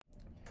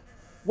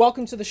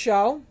Welcome to the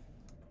show,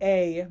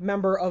 a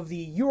member of the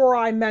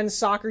URI men's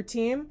soccer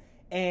team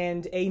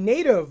and a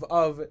native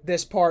of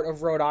this part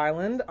of Rhode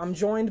Island. I'm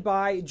joined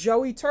by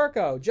Joey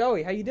Turco.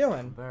 Joey, how you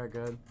doing? Very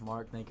good.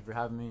 Mark, thank you for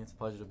having me. It's a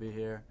pleasure to be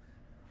here.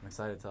 I'm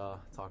excited to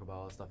talk about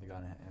all the stuff you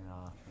got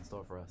in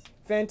store for us.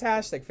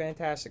 Fantastic.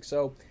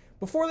 So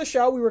before the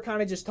show, we were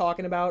kind of just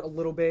talking about a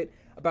little bit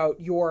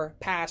about your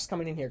past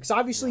coming in here. Because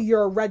obviously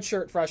you're a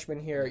redshirt freshman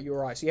here at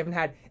URI, so you haven't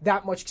had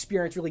that much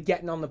experience really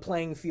getting on the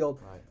playing field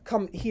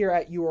come here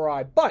at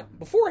URI. But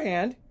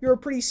beforehand, you're a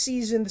pretty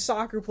seasoned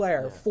soccer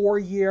player,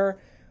 4-year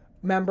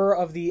member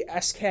of the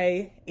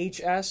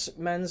SKHS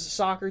men's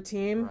soccer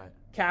team,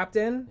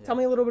 captain. Tell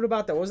me a little bit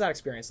about that. What was that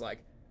experience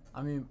like?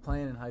 I mean,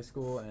 playing in high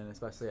school and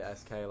especially at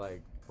SK,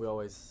 like we were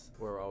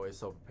always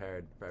so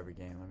prepared for every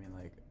game. I mean,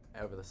 like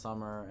over the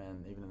summer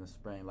and even in the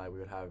spring, like we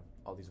would have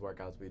all these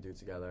workouts we do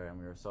together, and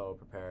we were so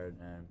prepared.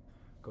 And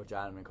Coach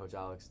Adam and Coach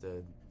Alex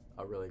did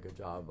a really good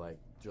job, like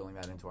drilling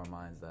that into our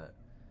minds. That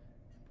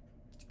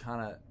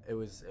it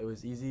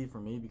was easy for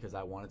me because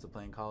I wanted to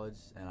play in college,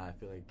 and I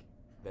feel like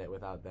that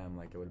without them,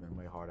 like it would have been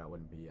way harder. I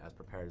wouldn't be as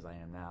prepared as I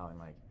am now, and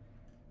like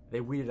they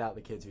weeded out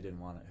the kids who didn't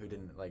want it, who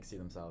didn't like see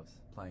themselves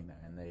playing there,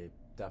 and they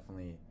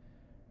definitely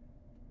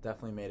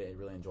made it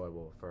really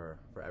enjoyable for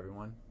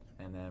everyone.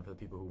 And then for the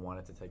people who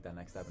wanted to take that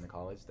next step into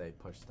college, they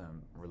pushed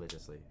them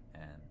religiously,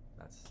 and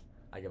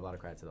I give a lot of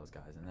credit to those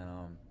guys. And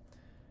then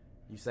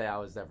you say I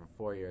was there for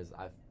 4 years.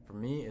 For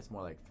me, it's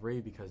more like 3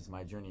 because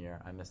my junior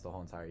year, I missed the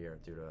whole entire year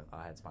due to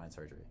I had spine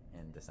surgery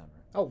in December.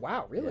 Oh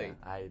wow, really? Yeah,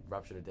 I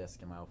ruptured a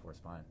disc in my L4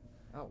 spine.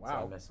 Oh wow.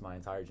 So I missed my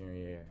entire junior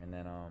year, and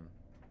then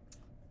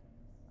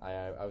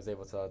I was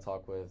able to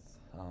talk with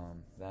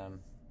them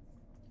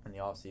in the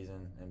off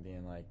season and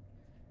being like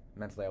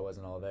mentally I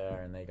wasn't all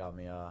there, and they got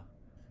me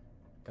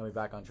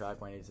back on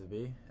track where I needed to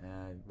be, and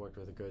I worked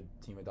with a good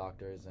team of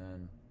doctors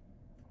and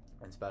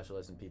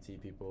specialists and PT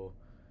people.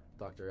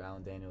 Dr.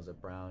 Alan Daniels at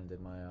Brown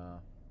did my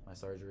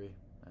surgery,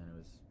 and it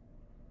was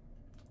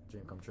a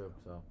dream come true.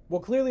 So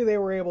well, clearly they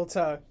were able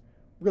to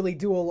really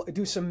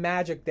do some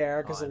magic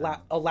there because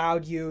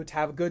allowed you to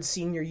have a good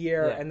senior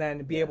year and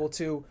then be able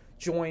to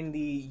join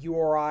the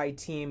URI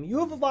team. You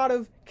have a lot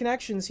of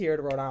connections here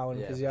to Rhode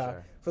Island because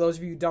for those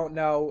of you who don't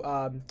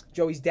know,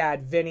 Joey's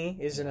dad, Vinny,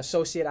 is an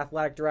associate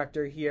athletic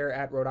director here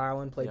at Rhode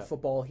Island, played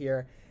football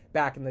here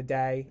back in the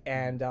day,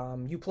 and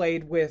you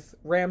played with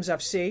Rams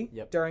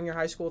FC during your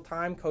high school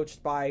time,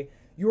 coached by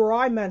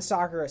URI men's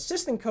soccer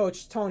assistant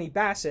coach Tony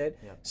Bassett.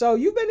 So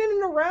you've been in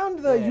and around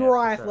the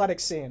URI athletic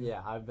scene.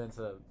 Yeah, I've been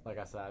to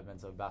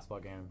basketball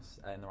games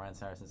in the Ryan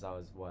Center since I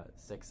was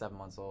 6-7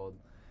 months old,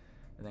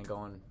 and then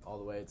going all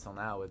the way till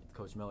now with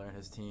Coach Miller and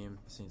his team,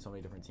 seen so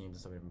many different teams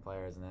and so many different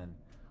players. And then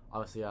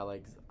obviously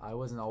I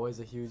wasn't always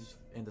a huge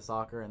into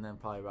soccer, and then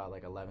probably about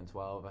like 11,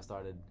 12 I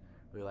started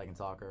really liking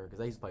soccer because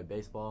I used to play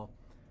baseball,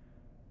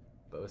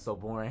 but it was so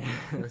boring.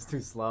 It was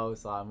too slow,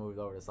 so I moved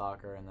over to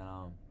soccer, and then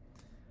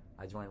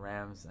I joined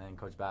Rams, and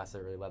Coach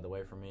Bassett really led the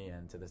way for me,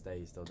 and to this day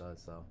he still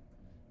does. So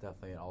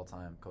definitely an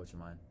all-time coach of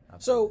mine.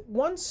 Absolutely. So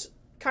once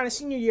kind of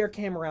senior year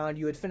came around,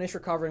 you had finished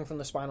recovering from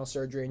the spinal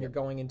surgery, and you're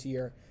going into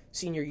your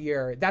senior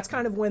year. That's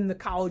kind of when the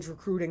college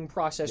recruiting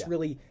process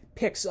really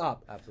picks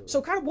up. Absolutely.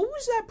 So kind of what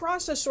was that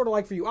process sort of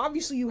like for you?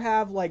 Obviously you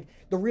have like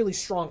the really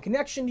strong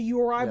connection to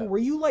URI, but were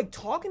you like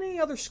talking to any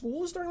other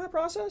schools during that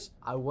process?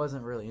 I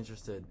wasn't really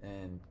interested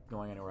in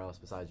going anywhere else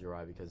besides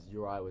URI because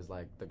URI was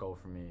like the goal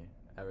for me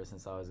ever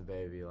since I was a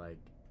baby. Like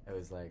it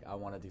was like I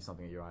want to do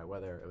something at URI,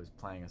 whether it was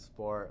playing a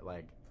sport.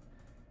 Like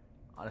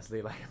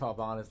honestly, like if I'm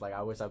honest, like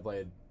I wish I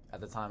played at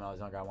the time I was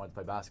younger. I wanted to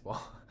play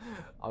basketball.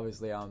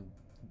 Obviously I'm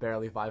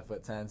barely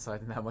 5'10", so I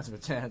didn't have much of a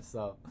chance.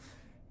 So,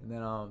 and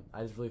then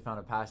I just really found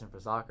a passion for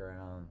soccer,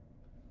 and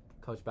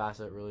Coach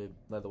Bassett really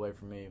led the way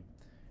for me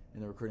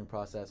in the recruiting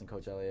process, and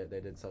Coach Elliott, they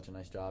did such a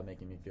nice job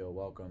making me feel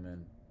welcome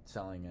and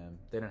selling, and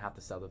they didn't have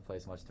to sell the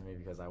place much to me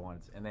because I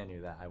wanted to, and they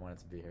knew that I wanted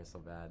to be here so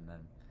bad, and then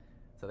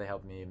so they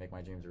helped me make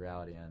my dreams a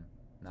reality, and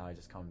now I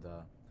just come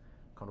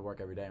to work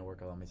every day and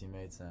work with all my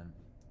teammates, and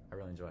I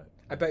really enjoy it.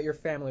 I bet your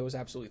family was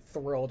absolutely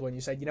thrilled when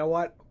you said, you know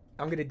what,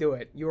 I'm going to do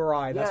it.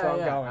 URI, that's where I'm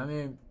going. I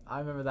mean, I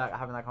remember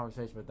having that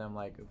conversation with them,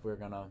 like, if we were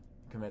going to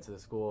commit to the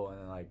school. And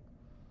then, like,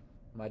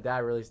 my dad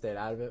really stayed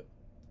out of it.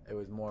 It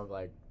was more of,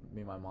 like, me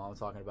and my mom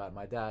talking about it.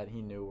 My dad,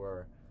 he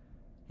wasn't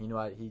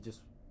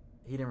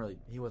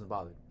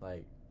bothered.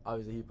 Like,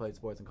 obviously, he played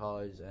sports in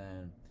college,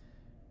 and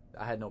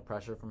I had no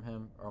pressure from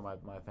him or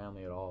my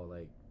family at all.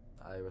 Like,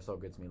 they were so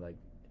good to me. Like,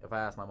 if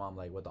I asked my mom,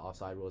 like, what the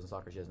offside rules in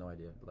soccer, she has no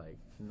idea. Like,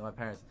 my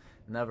parents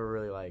never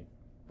really, like,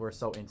 were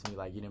so into me,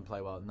 like, you didn't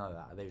play well, none of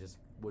that. They just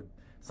would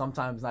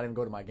sometimes not even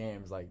go to my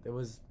games. Like, it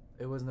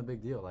wasn't a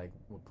big deal. Like,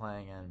 we're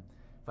playing, and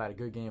if I had a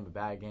good game, a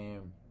bad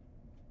game,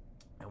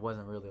 it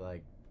wasn't really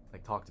like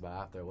talked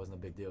about after. It wasn't a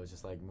big deal. It was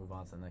just like move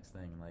on to the next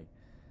thing. And like,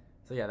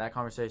 so yeah, that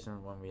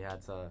conversation when we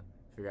had to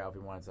figure out if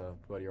we wanted to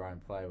go to URI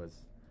and play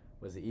was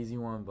the easy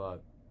one,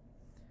 but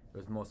it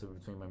was mostly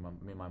between me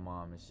and my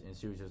mom, and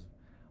she was just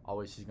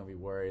always, she's gonna be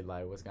worried,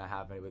 like, what's gonna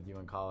happen with you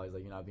in college,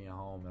 like, you're not being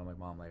home. And I'm like,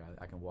 Mom, like,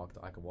 I can walk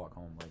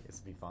home, like, it's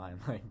be fine,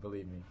 like,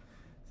 believe me.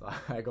 So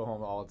I go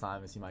home all the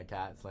time and see my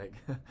cats. Like,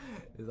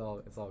 it's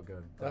all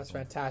good. That's Definitely.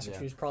 fantastic. Yeah.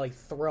 She was probably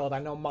thrilled. I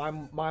know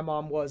my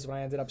mom was when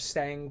I ended up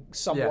staying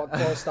somewhat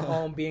close to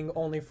home, being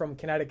only from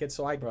Connecticut,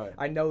 so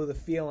I know the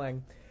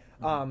feeling.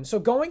 So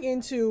going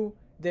into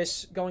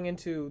this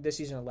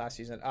season or last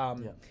season,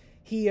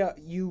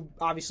 you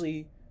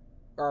obviously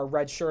are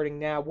redshirting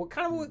now.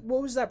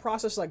 What was that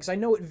process like? Because I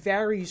know it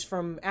varies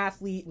from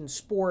athlete and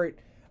sport.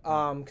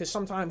 Because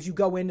sometimes you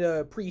go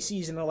into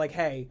preseason and they're like,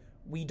 hey,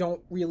 we're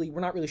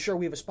not really sure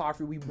we have a spot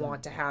for you. We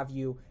want to have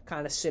you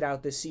kind of sit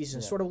out this season.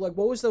 Yeah. Sort of like,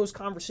 what was those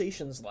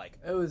conversations like?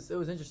 It was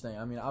interesting.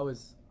 I mean,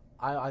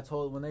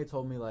 when they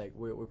told me like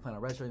we're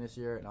planning on redshirting this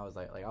year, and I was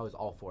like I was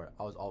all for it.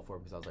 I was all for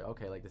it because I was like,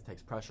 okay, like this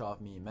takes pressure off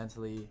me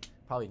mentally.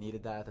 Probably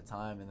needed that at the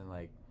time, and then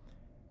like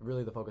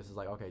really the focus is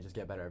like, okay, just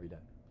get better every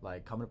day.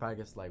 Like come to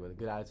practice like with a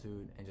good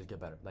attitude and just get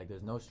better. Like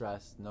there's no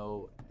stress,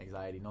 no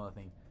anxiety, no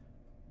nothing.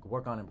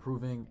 Work on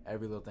improving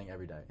every little thing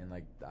every day, and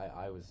like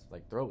I was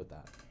like thrilled with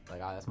that. Like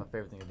that's my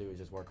favorite thing to do is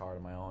just work hard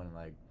on my own. And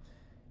like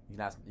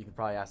you can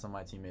probably ask some of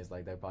my teammates,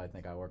 like they probably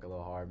think I work a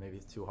little hard, maybe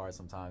it's too hard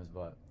sometimes,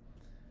 but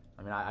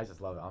I mean I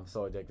just love it. I'm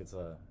so addicted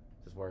to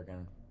just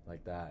working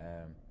like that.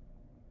 And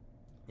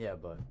yeah,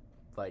 but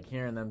like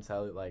hearing them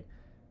tell, like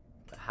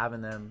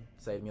having them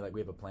say to me like we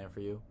have a plan for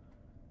you,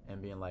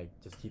 and being like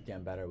just keep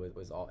getting better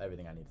was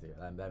everything I needed to do.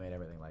 That made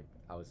everything like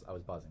I was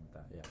buzzing with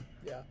that.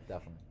 Yeah,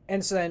 definitely.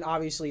 And so then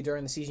obviously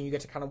during the season you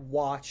get to kind of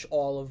watch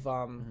all of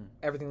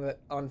everything that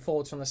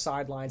unfolds from the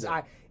sidelines.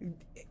 Yeah.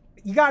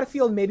 You got to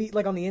feel maybe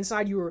like on the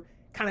inside you were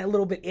kind of a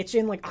little bit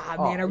itching, like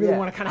man, I really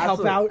want to kind of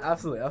help out.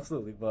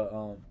 Absolutely. But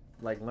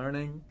like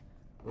learning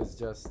was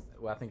I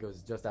think it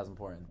was just as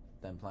important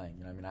than playing.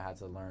 You know, I mean, I had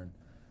to learn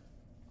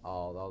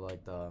all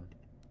like the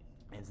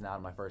ins and outs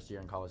of my first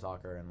year in college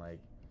soccer, and like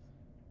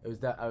I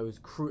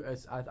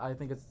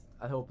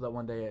hope that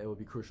one day it will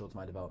be crucial to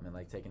my development,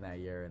 like taking that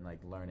year and like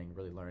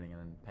really learning, and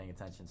then paying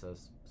attention to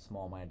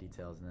small minor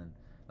details, and then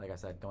like I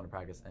said, going to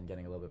practice and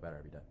getting a little bit better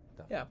every day.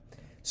 Definitely. Yeah.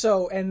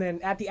 So and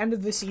then at the end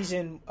of the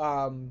season,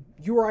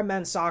 URI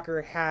men's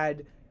soccer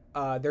had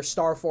their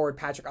star forward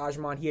Patrick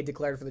Ajman. He had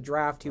declared for the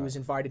draft. He was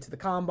invited to the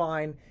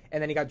combine,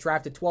 and then he got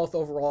drafted 12th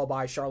overall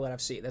by Charlotte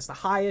FC. That's the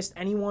highest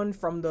anyone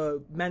from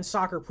the men's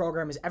soccer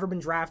program has ever been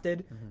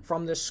drafted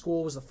from this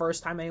school. It was the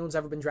first time anyone's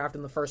ever been drafted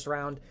in the first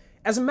round.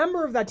 As a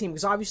member of that team,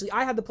 because obviously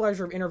I had the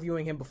pleasure of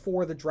interviewing him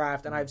before the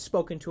draft, and I've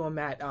spoken to him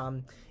at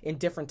in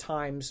different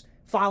times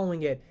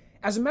following it.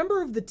 As a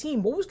member of the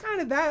team, what was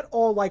kind of that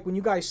all like when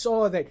you guys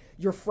saw that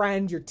your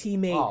friend, your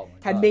teammate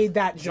had made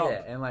that jump?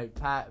 Yeah, and like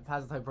Pat's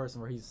the type of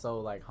person where he's so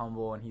like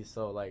humble and he's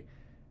so like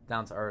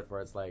down to earth, where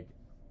it's like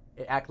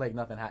act like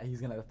nothing. He's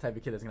the type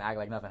of kid that's gonna act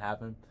like nothing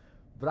happened.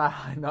 But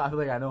I feel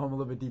like I know him a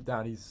little bit deep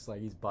down.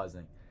 He's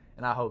buzzing,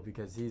 and I hope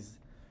because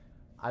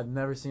I've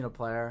never seen a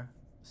player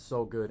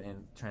so good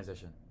in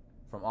transition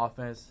from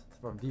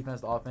defense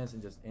to offense,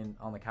 and just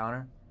on the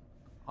counter,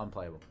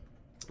 unplayable.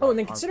 Oh, and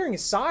then considering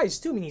his size,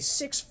 too. I mean, he's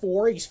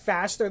 6'4". He's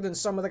faster than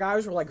some of the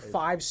guys who are like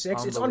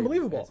 5'6". It's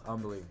unbelievable. It's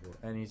unbelievable.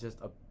 And he's just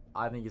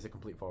I think he's a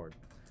complete forward.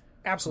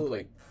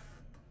 Absolutely.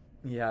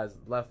 He has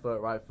left foot,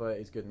 right foot.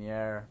 He's good in the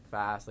air,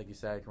 fast, like you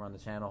said. Can run the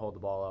channel, hold the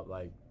ball up,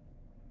 like,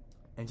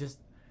 and just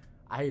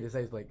I hate to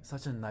say it's like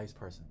such a nice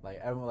person.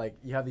 Like everyone, like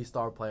you have these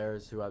star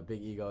players who have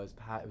big egos.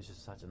 Pat was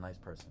just such a nice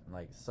person,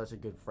 like such a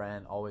good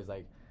friend. Always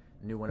like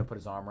knew when to put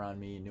his arm around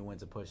me, knew when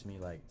to push me.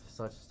 Like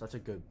such a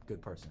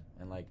good person,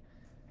 and like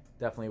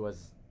definitely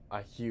was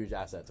a huge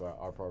asset to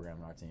our program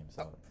and our team.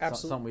 So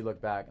absolutely, something we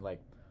look back like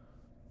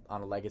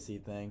on a legacy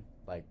thing.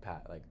 Like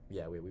Pat, like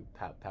yeah,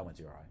 Pat went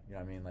to URI. You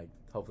know what I mean? Like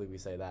hopefully we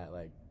say that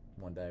like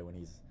one day when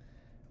he's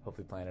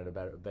hopefully playing at a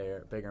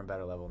bigger and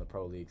better level in the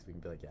pro leagues, we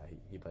can be like, yeah,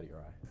 he played at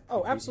URI.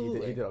 Oh,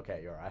 absolutely. He did okay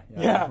at URI. You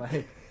know? Yeah.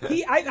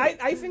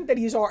 Like, I think that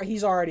he's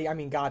already, I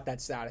mean, got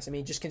that status. I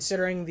mean, just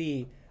considering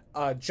the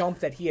jump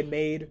that he had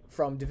made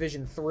from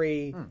Division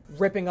III,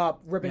 ripping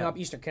up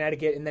Eastern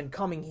Connecticut, and then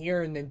coming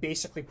here and then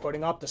basically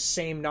putting up the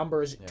same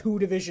numbers 2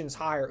 divisions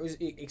higher. It was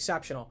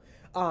exceptional.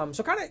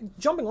 So kind of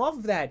jumping off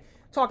of that,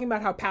 talking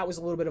about how Pat was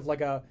a little bit of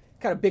like a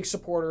kind of big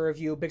supporter of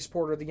you, big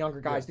supporter of the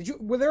younger guys. Yeah.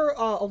 Were there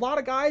a lot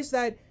of guys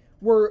that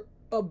were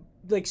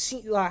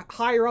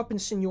higher up in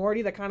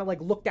seniority that kind of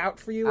like looked out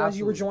for you as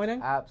you were joining?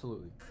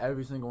 Absolutely.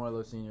 Every single one of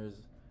those seniors,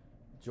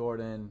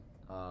 Jordan,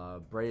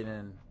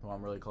 Braden, who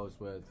I'm really close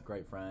with,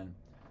 great friend,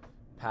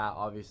 Pat,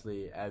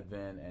 obviously,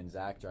 Edvin, and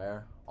Zach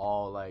Dreyer,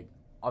 all like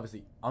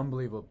obviously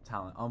unbelievable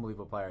talent,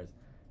 unbelievable players,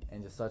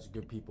 and just such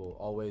good people.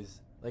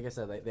 Always, like I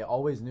said, they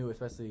always knew,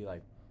 especially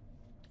like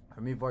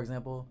for me, for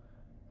example,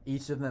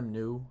 each of them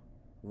knew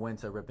when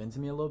to rip into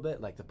me a little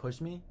bit, like to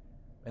push me.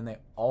 And they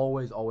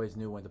always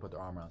knew when to put their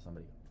arm around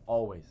somebody.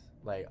 Always.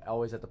 Like,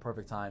 always at the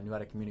perfect time, knew how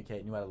to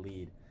communicate, knew how to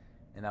lead.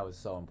 And that was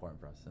so important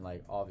for us. And,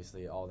 like,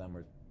 obviously, all of them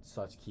were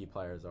such key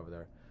players over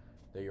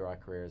their URI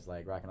careers,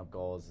 like, racking up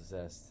goals,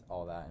 assists,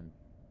 all that. And,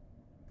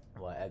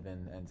 well,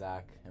 Edvin and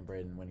Zach and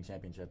Braden winning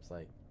championships,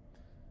 like,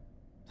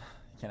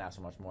 you can't ask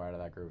for much more out of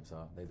that group.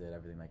 So they did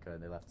everything they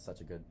could. They left such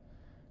a good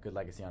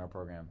legacy on our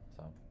program.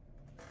 So.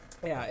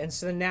 Yeah, and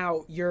so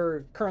now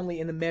you're currently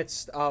in the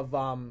midst of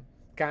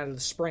kind of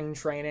the spring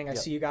training. I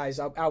see you guys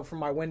out from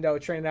my window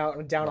training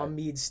out down on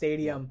Meade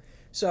Stadium.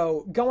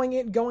 So going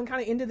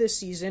kind of into this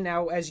season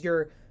now, as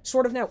you're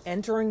sort of now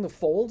entering the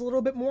fold a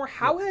little bit more,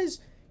 how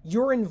has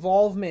your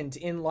involvement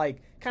in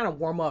like kind of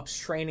warm-ups,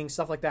 training,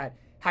 stuff like that,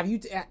 have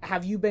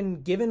you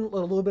been given a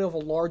little bit of a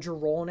larger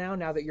role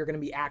now that you're going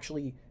to be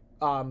actually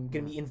going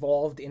to be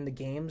involved in the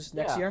games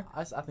next year?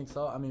 I think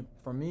so. I mean,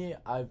 for me,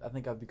 I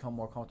think I've become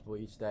more comfortable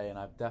each day, and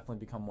I've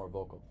definitely become more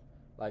vocal.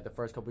 Like the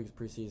first couple weeks of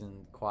preseason,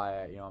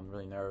 quiet, I'm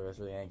really nervous,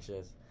 really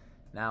anxious.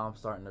 Now I'm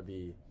starting to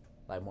be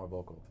like more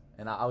vocal.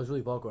 And I was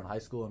really vocal in high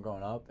school and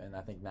growing up, and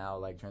I think now,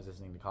 like,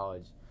 transitioning to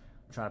college,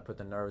 I'm trying to put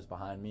the nerves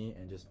behind me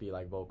and just be,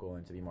 like, vocal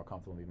and to be more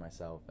comfortable with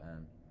myself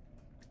and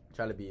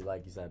try to be,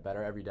 like you said,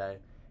 better every day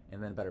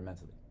and then better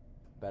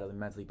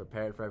mentally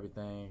prepared for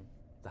everything,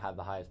 to have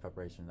the highest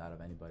preparation out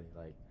of anybody.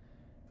 Like,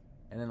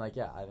 and then, like,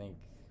 I think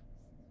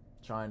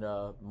trying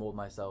to mold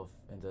myself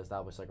and to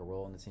establish, like, a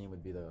role in the team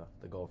would be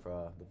the goal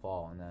for the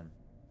fall, and then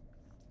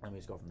let me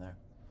just go from there.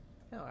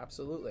 Oh,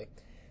 absolutely.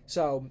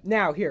 So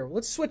now here,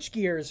 let's switch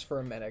gears for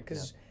a minute,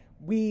 because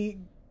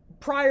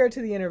prior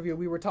to the interview,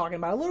 we were talking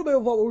about a little bit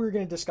of what we were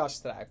going to discuss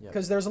today,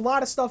 because there's a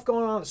lot of stuff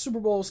going on. The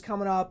Super Bowl's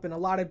coming up, and a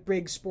lot of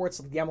big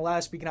sports like the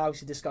MLS. We can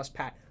obviously discuss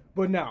Pat,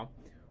 but no.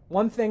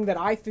 One thing that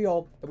I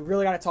feel that we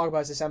really got to talk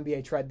about is this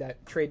NBA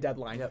trade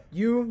deadline. Yep.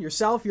 You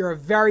yourself, you're a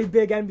very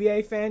big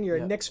NBA fan. You're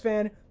a Knicks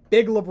fan,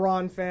 big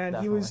LeBron fan.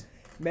 Definitely.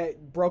 He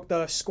broke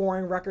the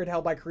scoring record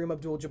held by Kareem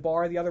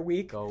Abdul-Jabbar the other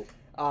week. Go.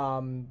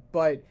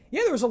 But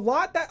yeah, there was a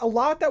lot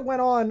that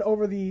went on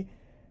over the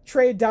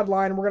trade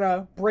deadline. We're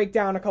gonna break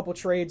down a couple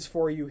trades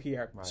for you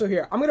here. Right. So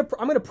here, I'm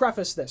gonna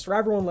preface this for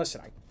everyone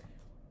listening.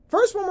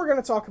 First one we're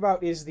gonna talk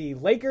about is the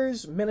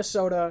Lakers,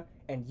 Minnesota,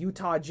 and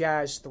Utah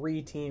Jazz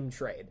 3-team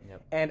trade.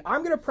 Yep. And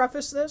I'm gonna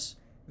preface this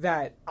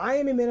that I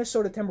am a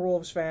Minnesota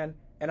Timberwolves fan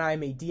and I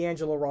am a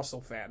D'Angelo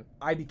Russell fan.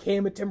 I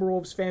became a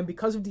Timberwolves fan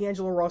because of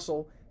D'Angelo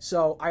Russell.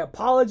 So I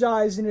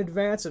apologize in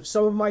advance if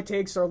some of my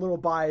takes are a little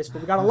biased,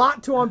 but we got a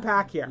lot to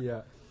unpack here.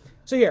 Yeah.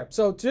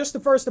 So just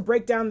to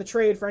break down the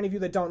trade for any of you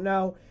that don't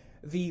know,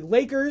 the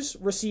Lakers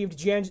received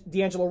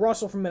D'Angelo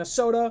Russell from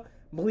Minnesota,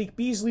 Malik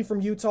Beasley from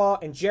Utah,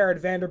 and Jared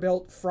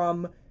Vanderbilt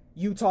from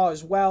Utah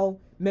as well.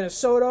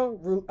 Minnesota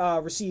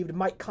received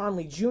Mike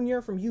Conley Jr.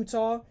 from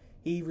Utah.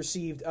 He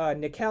received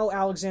Nickeil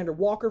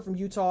Alexander-Walker from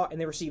Utah, and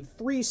they received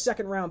 3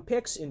 second-round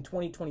picks in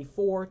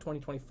 2024,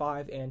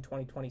 2025, and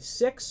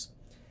 2026.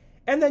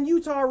 And then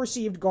Utah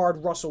received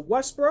guard Russell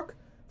Westbrook,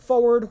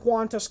 forward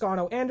Juan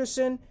Toscano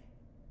Anderson,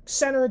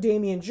 center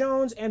Damian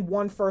Jones, and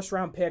 1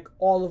 first-round pick,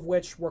 all of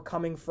which were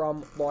coming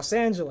from Los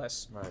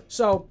Angeles. Right.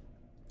 So,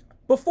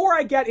 before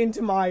I get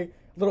into my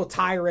little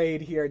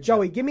tirade here,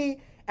 Joey, give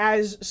me,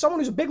 as someone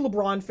who's a big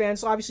LeBron fan,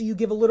 so obviously you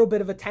give a little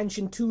bit of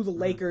attention to the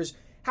Lakers,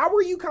 how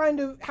did you kind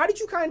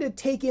of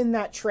take in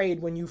that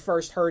trade when you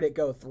first heard it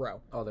go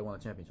through? Oh, they won a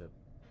championship.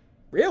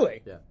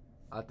 Really? Yeah.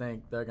 I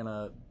think they're going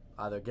to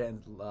either get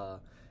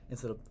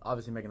instead of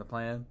obviously making the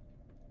plan,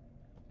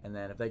 and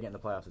then if they get in the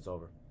playoffs, it's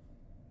over.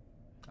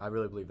 I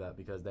really believe that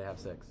because they have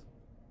 6.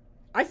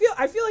 I feel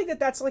like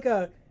that's like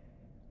a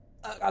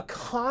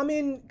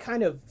common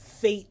kind of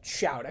fate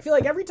shout. I feel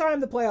like every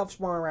time the playoffs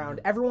run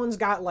around, everyone's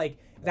got like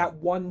that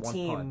one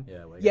team.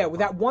 With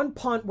that one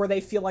punt where they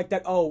feel like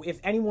that, if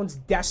anyone's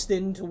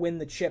destined to win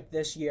the chip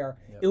this year,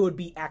 it would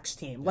be X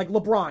team. Like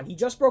LeBron, he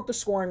just broke the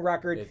scoring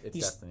record. It's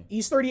destiny.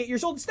 He's 38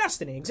 years old. It's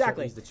destiny,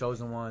 exactly. He's the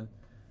chosen one.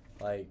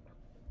 Like,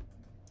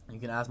 you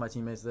can ask my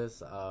teammates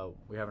this.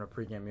 We were having a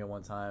pregame meal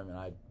one time, and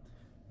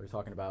we were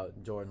talking about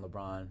Jordan,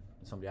 LeBron. And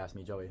somebody asked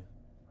me, Joey,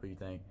 who do you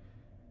think?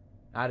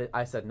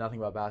 I said nothing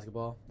about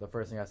basketball. The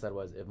first thing I said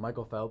was, if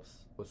Michael Phelps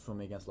was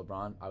swimming against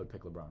LeBron, I would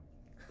pick LeBron.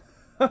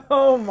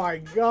 Oh, my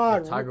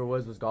God. If Tiger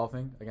Woods was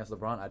golfing against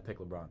LeBron, I'd pick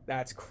LeBron.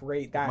 That's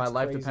great. If my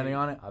life depending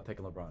on it, I'd pick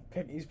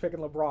LeBron. He's picking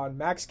LeBron.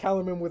 Max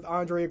Kellerman with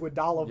Andre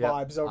Iguodala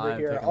vibes over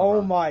here.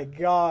 Oh, my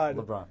God.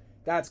 LeBron.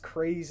 That's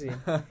crazy.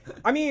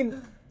 I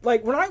mean,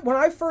 like when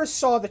I first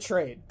saw the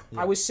trade,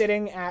 I was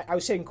sitting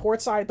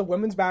courtside at the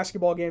women's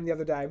basketball game the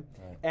other day,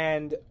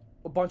 and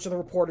a bunch of the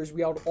reporters,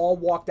 we all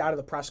walked out of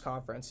the press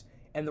conference,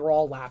 and they're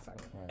all laughing.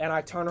 And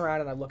I turn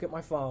around and I look at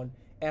my phone,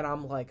 and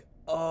I'm like,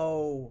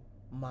 oh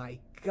my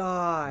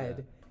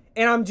God.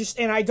 Yeah.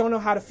 And I don't know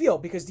how to feel,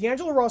 because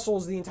D'Angelo Russell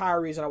is the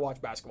entire reason I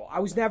watch basketball.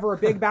 I was never a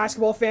big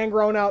basketball fan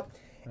growing up,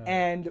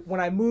 and when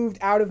I moved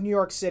out of New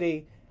York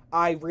City,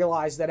 I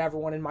realized that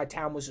everyone in my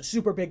town was a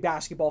super big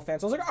basketball fan.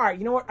 So I was like, all right,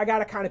 you know what? I got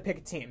to kind of pick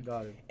a team.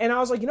 Got it. And I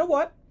was like, you know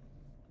what?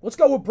 Let's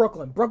go with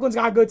Brooklyn. Brooklyn's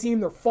got a good team.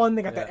 They're fun.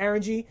 They got that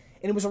energy.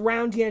 And it was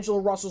around D'Angelo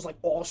Russell's like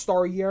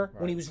all-star year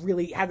when he was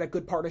really had that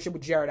good partnership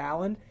with Jared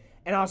Allen.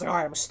 And I was like, all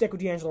right, I'm going to stick with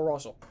D'Angelo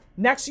Russell.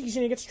 Next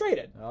season, he gets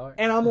traded. Right.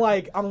 And I'm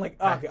like, oh,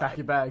 God. Pack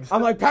your bags.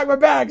 I'm like, pack my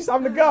bags.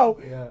 Time to go.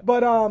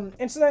 But,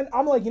 and so then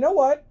I'm like, you know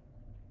what?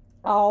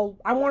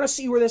 I want to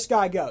see where this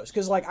guy goes,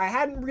 because like I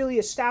hadn't really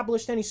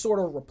established any sort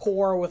of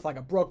rapport with like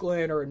a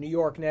Brooklyn or a New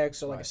York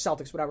Knicks or like a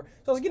Celtics, whatever.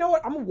 So I was like, you know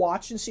what? I'm gonna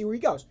watch and see where he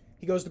goes.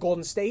 He goes to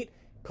Golden State,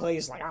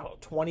 plays like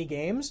 20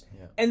 games,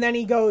 and then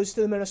he goes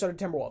to the Minnesota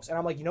Timberwolves, and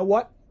I'm like, you know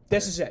what?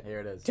 This is it. Here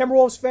it is.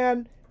 Timberwolves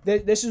fan.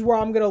 This is where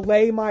I'm going to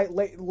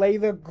lay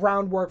the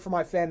groundwork for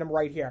my fandom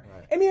right here.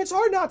 Right. I mean, it's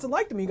hard not to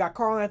like them. You got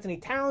Karl Anthony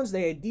Towns.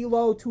 They had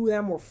D'Lo. Two of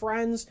them were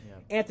friends.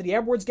 Yeah. Anthony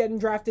Edwards getting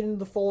drafted into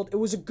the fold. It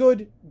was a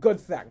good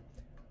thing.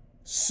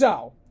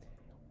 So,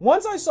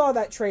 once I saw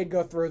that trade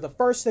go through, the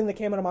first thing that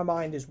came into my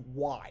mind is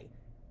why.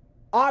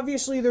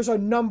 Obviously, there's a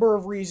number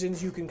of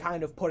reasons you can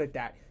kind of put it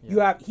that. Yeah. You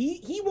have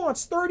he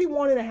wants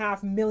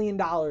 $31.5 million,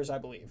 I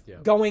believe,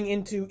 going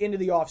into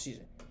the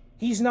offseason.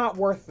 He's not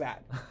worth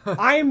that.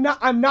 I'm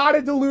not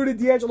a deluded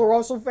D'Angelo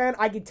Russell fan.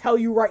 I can tell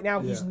you right now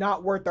he's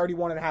not worth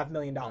 $31.5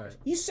 million. Right.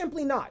 He's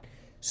simply not.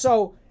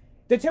 So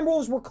the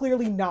Timberwolves were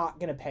clearly not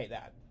going to pay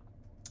that.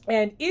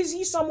 And is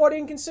he somewhat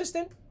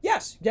inconsistent?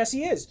 Yes. Yes,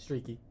 he is.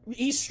 Streaky.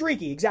 He's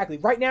streaky, exactly.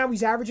 Right now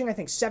he's averaging, I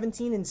think,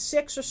 17 and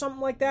 6 or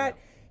something like that.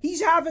 Yeah.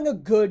 He's having a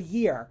good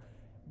year.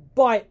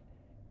 But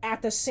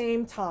at the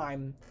same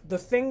time, the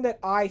thing that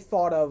I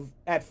thought of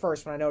at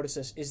first when I noticed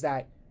this is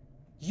that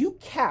you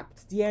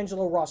kept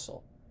D'Angelo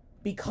Russell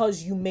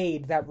because you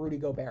made that Rudy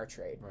Gobert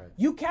trade. Right.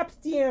 You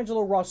kept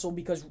D'Angelo Russell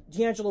because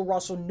D'Angelo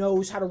Russell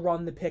knows how to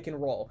run the pick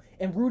and roll.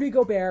 And Rudy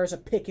Gobert is a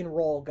pick and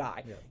roll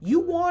guy. Yeah,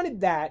 you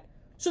wanted that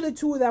so the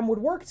two of them would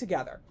work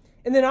together.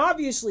 And then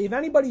obviously, if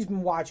anybody's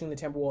been watching the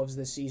Timberwolves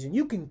this season,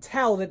 you can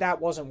tell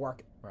that wasn't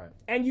working. Right.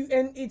 And you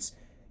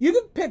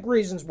could pick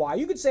reasons why.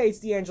 You could say it's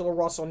D'Angelo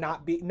Russell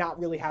not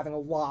really having a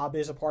lob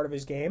as a part of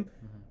his game.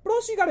 Mm-hmm. But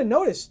also you got to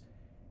notice,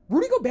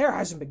 Rudy Gobert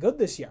hasn't been good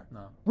this year.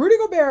 No. Rudy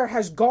Gobert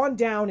has gone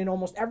down in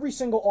almost every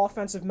single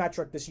offensive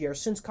metric this year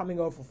since coming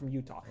over from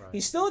Utah. Right.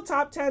 He's still a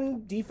top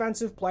 10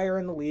 defensive player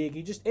in the league.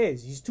 He just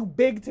is. He's too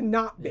big to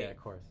not be. Yeah, of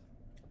course.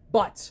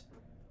 But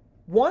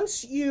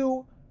once he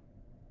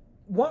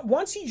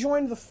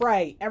joined the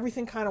fray,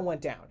 everything kind of went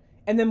down.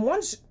 And then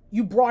once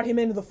you brought him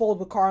into the fold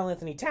with Karl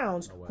Anthony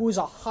Towns, who is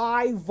a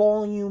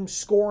high-volume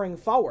scoring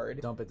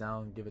forward. Dump it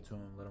down, give it to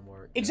him, let him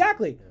work.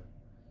 Exactly. Yeah.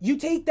 You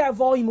take that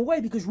volume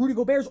away because Rudy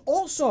Gobert is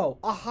also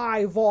a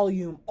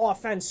high-volume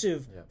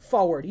offensive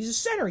forward. He's a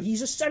center.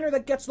 He's a center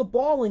that gets the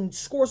ball and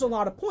scores a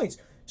lot of points.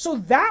 So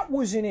that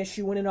was an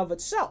issue in and of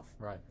itself.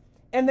 Right.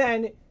 And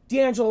then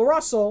D'Angelo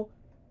Russell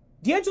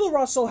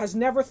has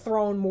never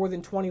thrown more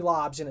than 20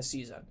 lobs in a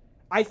season.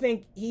 I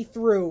think he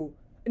threw...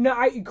 No,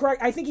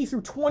 I think he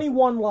threw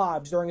 21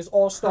 lobs during his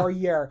All-Star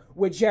year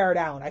with Jared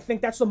Allen. I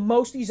think that's the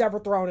most he's ever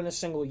thrown in a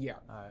single year.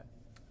 All right.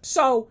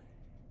 So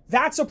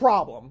that's a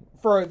problem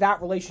for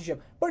that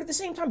relationship. But at the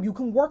same time, you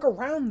can work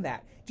around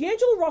that.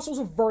 D'Angelo Russell's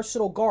a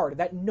versatile guard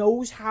that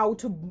knows how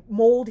to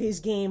mold his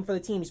game for the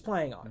team he's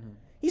playing on. Mm-hmm.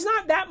 He's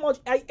not that much...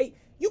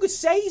 you could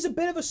say he's a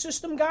bit of a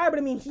system guy, but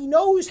I mean, he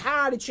knows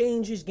how to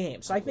change his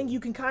game. So I think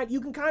you can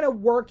kind of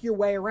work your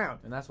way around.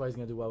 And that's why he's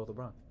going to do well with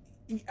LeBron.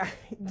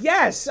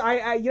 Yes,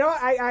 I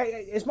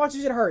as much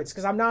as it hurts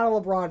because I'm not a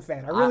LeBron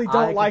fan. I really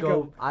don't like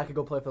him. I could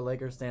go play for the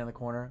Lakers, stand in the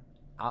corner.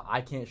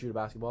 I can't shoot a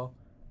basketball.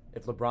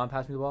 If LeBron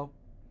passed me the ball,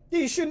 yeah,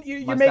 you shouldn't.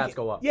 My stats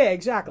go up. Yeah,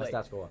 exactly. My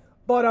stats go up.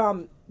 But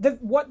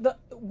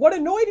what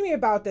annoyed me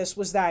about this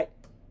was that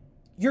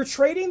you're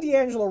trading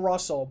D'Angelo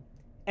Russell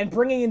and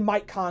bringing in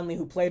Mike Conley,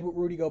 who played with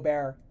Rudy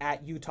Gobert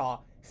at Utah,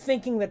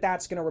 thinking that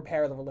that's going to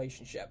repair the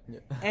relationship.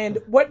 Yeah. And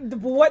what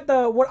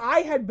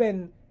I had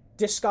been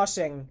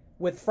discussing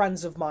with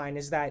friends of mine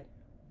is that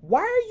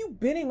why are you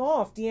bidding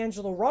off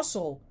D'Angelo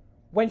Russell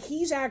when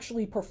he's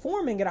actually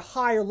performing at a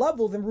higher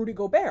level than Rudy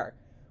Gobert?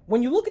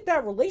 When you look at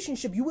that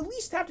relationship, you at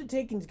least have to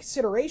take into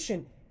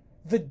consideration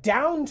the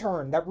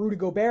downturn that Rudy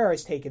Gobert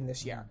has taken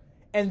this year.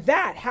 And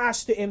that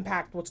has to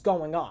impact what's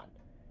going on.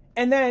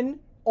 And then,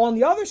 on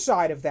the other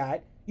side of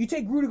that, you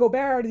take Rudy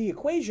Gobert out of the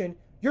equation,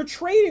 you're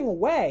trading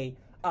away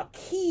a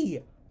key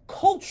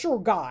culture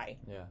guy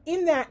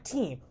in that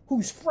team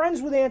who's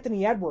friends with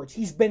Anthony Edwards.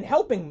 He's been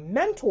helping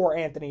mentor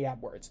Anthony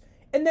Edwards.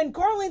 And then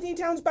Karl Anthony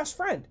Towns' best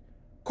friend.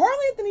 Karl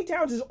Anthony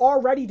Towns is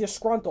already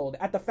disgruntled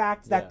at the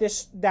fact that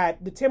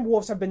that the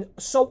Timberwolves have been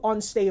so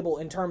unstable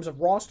in terms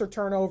of roster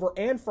turnover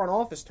and front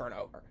office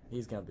turnover.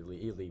 He's going to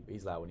be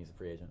he's out when he's a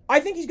free agent. I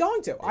think he's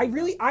going to. I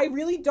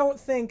really don't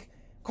think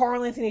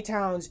Karl Anthony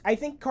Towns. I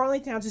think Karl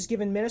Anthony Towns has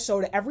given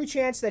Minnesota every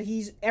chance that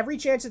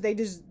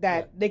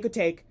they could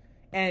take.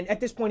 And at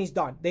this point, he's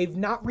done. They've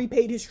not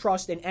repaid his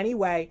trust in any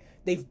way.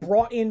 They've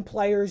brought in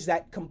players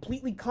that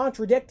completely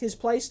contradict his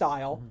play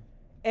style. Mm-hmm.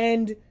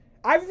 And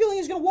I have a feeling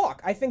he's going to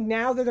walk. I think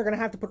now that they're going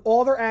to have to put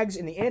all their eggs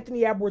in the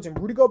Anthony Edwards and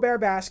Rudy Gobert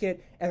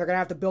basket, and they're going to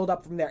have to build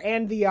up from there.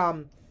 And the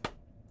Jaden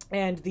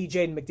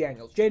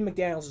McDaniels. Jaden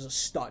McDaniels is a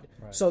stud.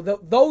 Right. So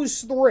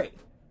those three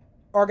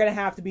are going to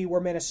have to be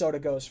where Minnesota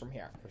goes from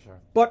here. For sure.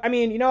 But, I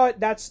mean, you know what?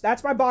 That's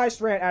my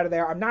biased rant out of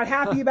there. I'm not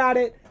happy about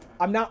it.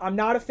 I'm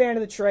not a fan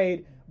of the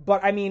trade.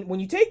 But, I mean,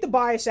 when you take the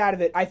bias out of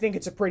it, I think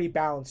it's a pretty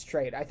balanced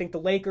trade. I think the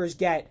Lakers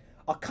get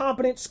a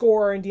competent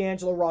scorer in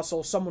D'Angelo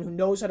Russell, someone who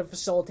knows how to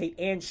facilitate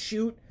and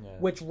shoot,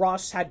 which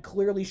Russ had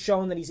clearly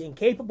shown that he's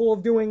incapable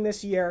of doing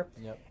this year.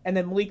 Yep. And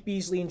then Malik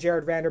Beasley and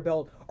Jared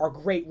Vanderbilt are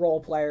great role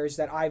players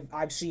that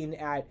I've seen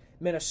at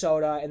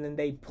Minnesota, and then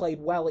they played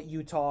well at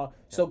Utah,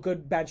 so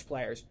good bench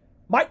players.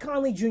 Mike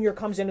Conley Jr.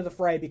 comes into the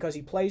fray because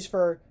he plays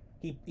for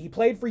He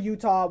played for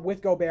Utah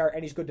with Gobert,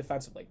 and he's good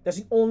defensively. That's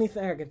the only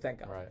thing I can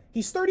think of. Right.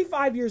 He's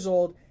 35 years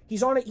old.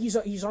 He's on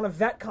a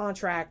vet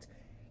contract.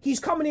 He's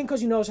coming in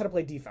because he knows how to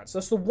play defense.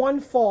 That's the one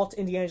fault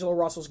in D'Angelo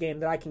Russell's game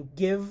that I can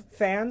give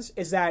fans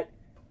is that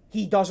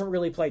he doesn't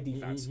really play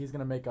defense. He's going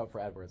to make up for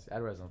Edwards.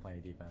 Edwards doesn't play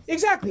any defense.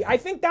 Exactly. I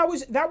think that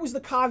was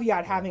the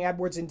caveat having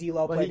Edwards and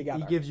D'Lo play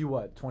together. He gives you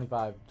what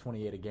 25,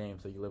 28 a game,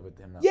 so you live with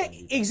him. Yeah,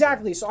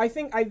 exactly. So I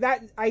think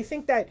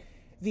that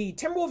the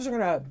Timberwolves are going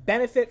to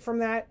benefit from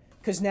that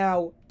because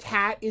now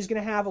Cat is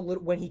going to have a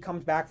little when he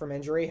comes back from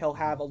injury, he'll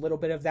have a little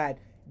bit of that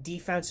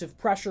defensive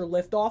pressure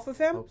lift off of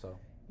him. I hope so.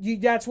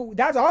 That's what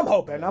I'm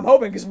hoping. I'm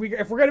hoping because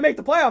if we're going to make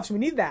the playoffs, we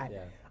need that.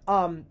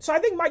 Yeah. So I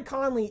think Mike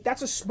Conley,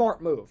 that's a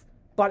smart move.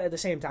 But at the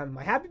same time, am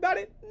I happy about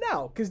it?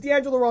 No, because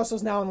D'Angelo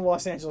Russell's now in the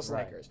Los Angeles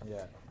Lakers.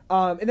 Yeah.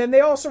 And then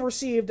they also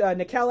received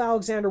Nickeil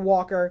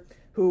Alexander-Walker,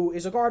 who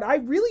is a guard I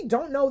really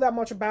don't know that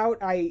much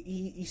about.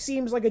 He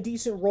seems like a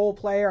decent role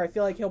player. I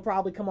feel like he'll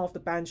probably come off the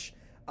bench.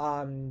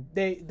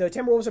 The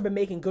Timberwolves have been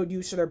making good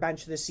use of their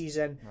bench this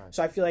season,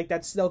 so I feel like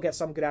they'll get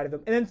some good out of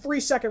him. And then 3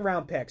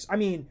 second-round picks. I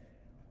mean,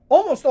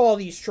 almost all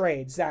these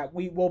trades that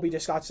we will be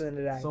discussing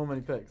today. So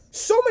many picks.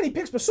 So many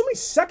picks, but so many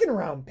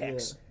second-round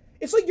picks. Yeah.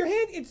 It's like you're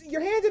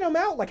handing them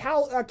out like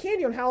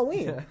candy on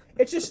Halloween. Yeah.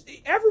 It's just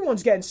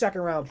everyone's getting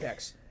second-round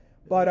picks.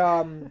 But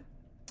and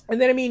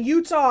then I mean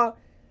Utah,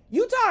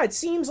 it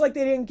seems like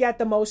they didn't get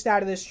the most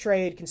out of this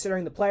trade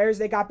considering the players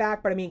they got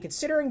back. But I mean,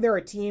 considering they're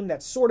a team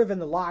that's sort of in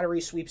the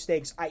lottery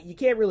sweepstakes, you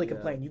can't really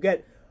complain. You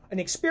get an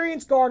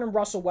experienced guard in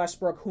Russell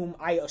Westbrook, whom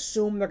I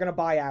assume they're going to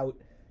buy out.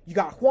 You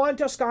got Juan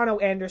Toscano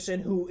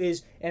Anderson, who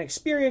is an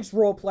experienced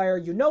role player.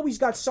 You know he's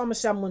got some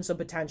semblance of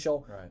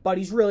potential, but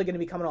he's really going to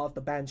be coming off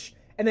the bench.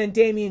 And then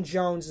Damian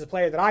Jones is a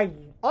player that I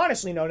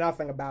honestly know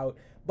nothing about,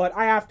 but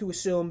I have to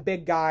assume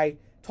big guy,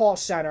 tall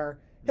center.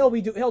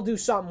 He'll do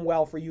something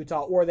well for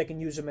Utah, or they can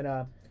use him in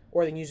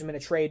a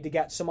trade to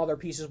get some other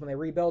pieces when they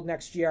rebuild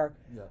next year.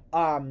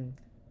 Yeah.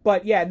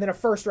 But yeah, and then a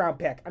first round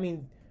pick. I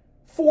mean,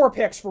 4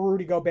 picks for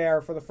Rudy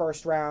Gobert for the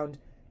first round.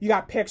 You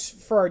got picks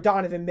for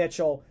Donovan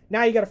Mitchell.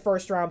 Now you got a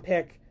first round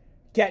pick.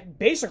 Get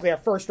basically a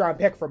first round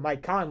pick for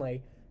Mike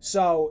Conley.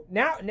 So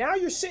now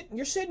you're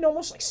sitting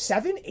almost like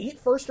 7, 8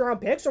 first round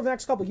picks over the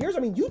next couple of years.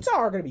 I mean, Utah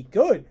are going to be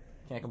good.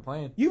 Can't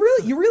complain. You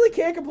really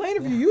can't complain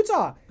if you're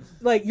Utah.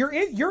 Like you're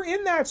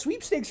in that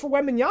sweepstakes for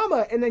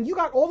Wembanyama, and then you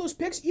got all those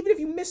picks. Even if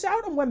you miss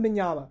out on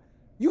Wembanyama,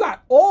 you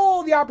got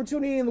all the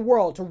opportunity in the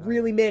world to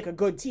really make a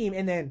good team,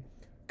 and then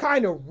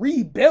kind of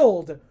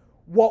rebuild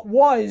what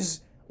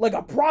was like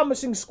a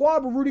promising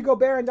squad with Rudy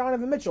Gobert and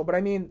Donovan Mitchell. But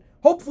I mean,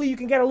 hopefully you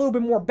can get a little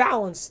bit more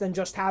balance than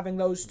just having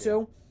those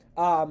two.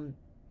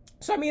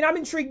 So, I mean, I'm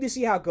intrigued to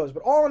see how it goes.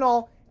 But all in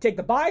all, take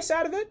the bias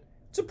out of it,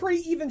 it's a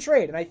pretty even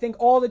trade. And I think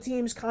all the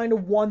teams kind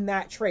of won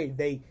that trade.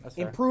 They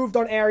improved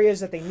on areas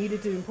that they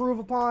needed to improve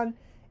upon.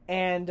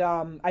 And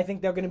I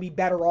think they're going to be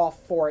better off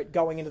for it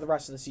going into the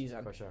rest of the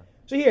season. For sure.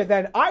 So here,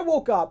 then, I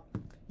woke up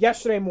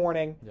yesterday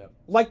morning,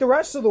 like the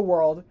rest of the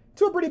world,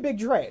 to a pretty big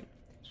trade.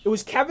 It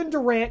was Kevin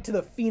Durant to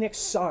the Phoenix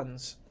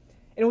Suns.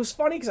 And it was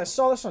funny because I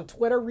saw this on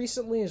Twitter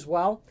recently as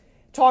well,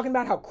 talking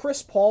about how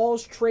Chris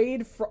Paul's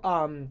trade for,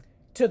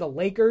 to the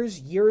Lakers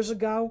years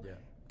ago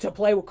to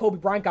play with Kobe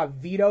Bryant got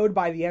vetoed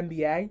by the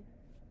NBA.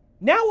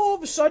 Now all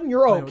of a sudden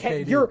you're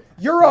okay.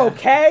 You're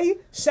okay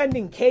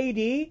sending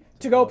KD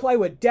to go play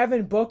with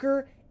Devin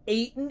Booker,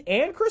 Ayton,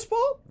 and Chris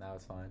Paul? Now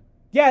it's fine.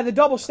 Yeah, the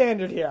double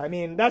standard here. I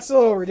mean, that's a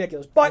little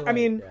ridiculous. But I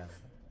mean,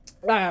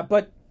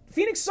 but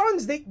Phoenix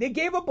Suns they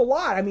gave up a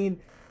lot. I mean,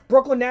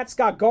 Brooklyn Nets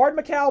got guard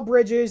Mikal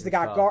Bridges. They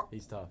got guard.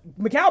 He's tough.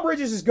 Mikal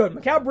Bridges is good.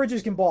 Mikal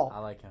Bridges can ball. I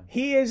like him.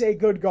 He is a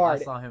good guard.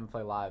 I saw him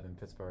play live in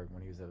Pittsburgh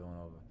when he was at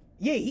Villanova.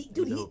 Yeah,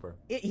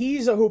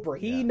 he's a hooper.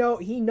 He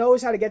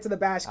knows how to get to the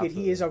basket.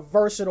 Absolutely. He is a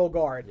versatile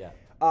guard.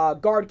 Yeah.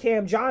 Guard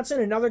Cam Johnson,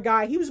 another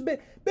guy. He was a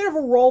bit of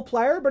a role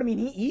player, but I mean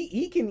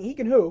he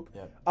can hoop.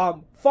 Yeah.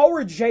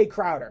 Forward Jay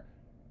Crowder.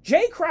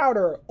 Jay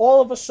Crowder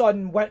all of a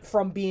sudden went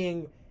from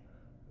being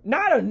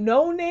not a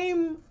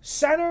no-name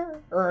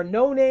center or a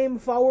no-name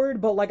forward,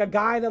 but like a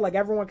guy that like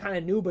everyone kind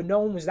of knew but no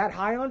one was that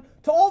high on,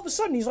 to all of a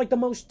sudden he's like the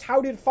most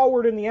touted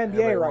forward in the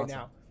NBA right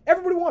now.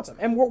 Everybody wants him.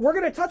 And we're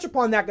going to touch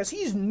upon that because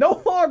he's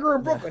no longer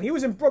in Brooklyn. He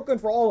was in Brooklyn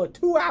for all of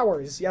 2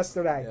 hours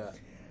yesterday.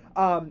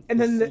 Yeah. And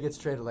then he gets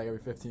traded like every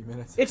 15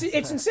 minutes. It's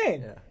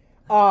insane.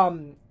 Yeah.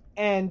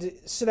 And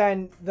so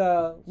then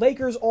the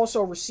Lakers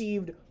also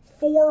received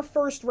 4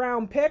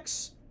 first-round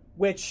picks,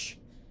 which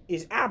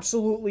is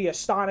absolutely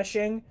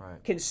astonishing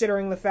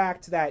considering the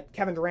fact that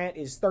Kevin Durant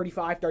is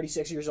 35,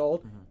 36 years old.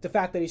 Mm-hmm. The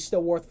fact that he's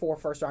still worth 4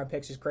 first-round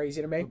picks is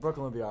crazy to me. But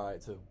Brooklyn will be all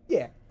right, too.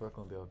 Yeah.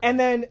 Brooklyn will be okay. And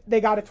then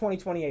they got a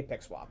 2028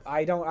 pick swap.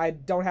 I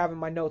don't have in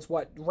my notes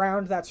what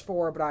round that's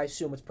for, but I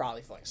assume it's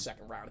probably for like a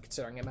second round,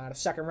 considering the amount of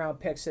second-round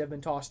picks that have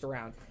been tossed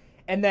around.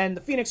 And then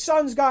the Phoenix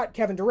Suns got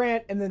Kevin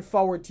Durant and then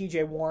forward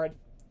TJ Warren.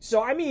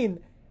 So, I mean,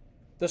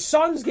 the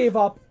Suns gave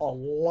up a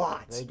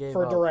lot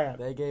for Durant.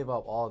 They gave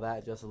up all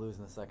that just to lose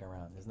in the second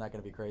round. Isn't that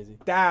going to be crazy?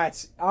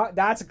 That's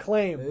a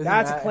claim.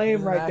 That's a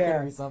claim right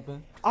there. Be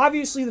something?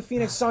 Obviously, the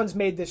Phoenix Suns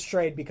made this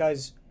trade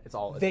because It's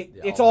all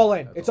it's all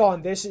in. It's all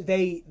in. This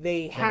they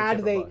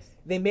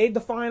made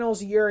the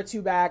finals a year or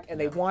two back, and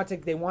they want to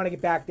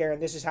get back there,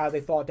 and this is how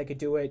they thought they could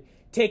do it,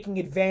 taking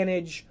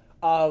advantage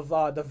of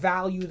the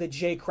value that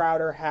Jay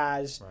Crowder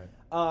has.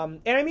 Right.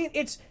 And I mean,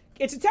 it's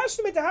a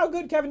testament to how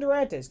good Kevin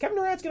Durant is. Kevin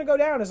Durant's going to go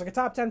down as like a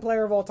top 10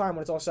 player of all time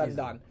when it's all said and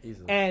done.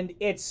 Easily. And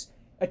it's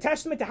a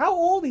testament to how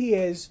old he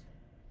is,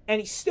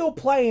 and he's still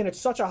playing at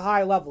such a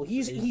high level.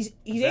 He's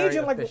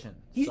aging like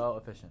so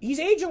efficient. He's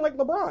aging like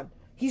LeBron.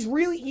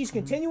 He's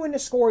continuing to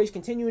score. He's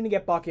continuing to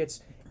get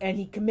buckets, and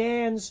he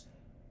commands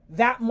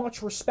that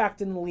much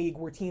respect in the league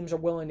where teams are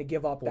willing to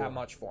give up that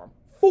much for him.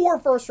 4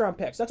 first-round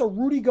picks. That's a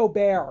Rudy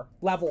Gobert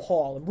level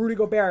haul, and Rudy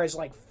Gobert is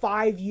like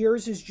 5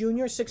 years his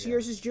junior, 6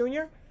 years his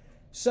junior.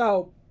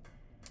 So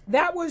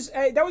that was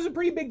a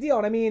pretty big deal.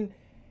 And I mean,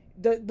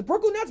 the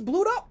Brooklyn Nets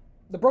blew it up.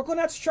 The Brooklyn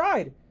Nets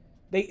tried.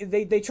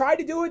 They tried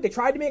to do it. They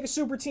tried to make a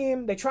super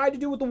team. They tried to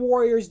do what the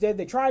Warriors did.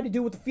 They tried to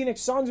do what the Phoenix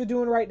Suns are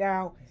doing right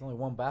now. There's only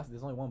one basket.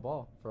 There's only one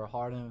ball for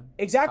Harden.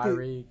 Exactly.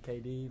 Kyrie,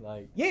 KD,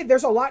 like. Yeah,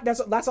 there's a lot. That's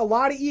a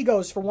lot of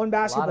egos for one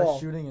basketball. A lot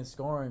of shooting and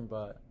scoring,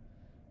 but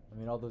I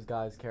mean, all those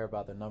guys care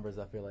about their numbers.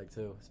 I feel like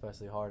too,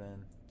 especially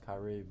Harden,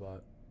 Kyrie.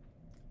 But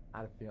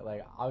I feel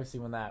like obviously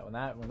when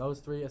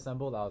those three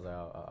assembled, I was like,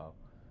 uh-oh.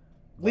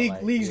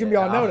 League's gonna be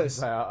on notice.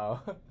 Like,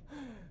 uh-oh.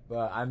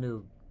 But I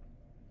feel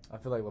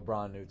like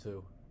LeBron knew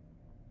too.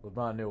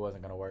 LeBron knew it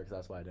wasn't going to work, so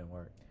that's why it didn't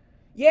work.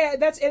 Yeah,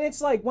 and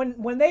it's like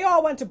when they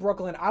all went to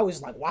Brooklyn, I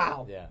was like,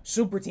 wow,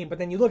 super team. But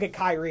then you look at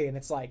Kyrie, and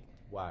it's like,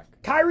 whack.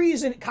 Kyrie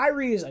is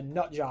a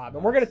nut job,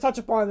 and we're going to touch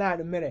upon that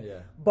in a minute.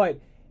 Yeah.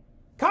 But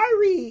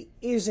Kyrie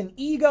is an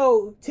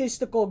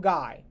egotistical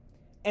guy,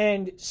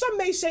 and some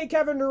may say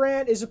Kevin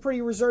Durant is a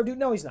pretty reserved dude.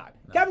 No, he's not.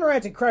 No. Kevin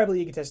Durant's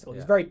incredibly egotistical.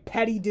 He's a very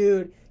petty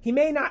dude. He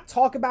may not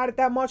talk about it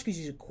that much because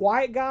he's a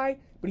quiet guy,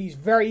 but he's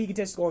very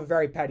egotistical and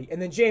very petty.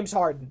 And then James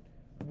Harden.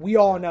 We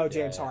all know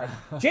James Harden.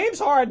 James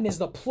Harden is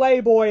the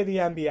playboy of the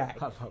NBA.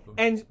 I love him.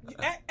 And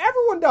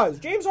everyone does.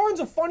 James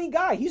Harden's a funny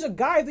guy. He's a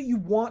guy that you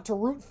want to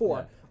root for.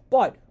 Yeah.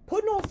 But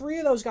putting all 3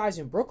 of those guys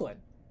in Brooklyn,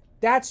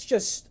 that's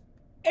just...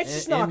 It's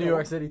just not in New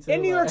York City, too.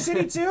 In New York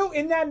City, too.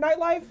 In that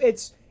nightlife,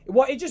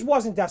 it just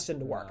wasn't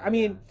destined to work. I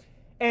mean,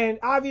 and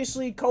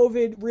obviously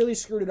COVID really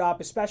screwed it up,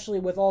 especially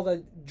with all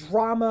the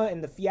drama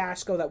and the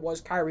fiasco that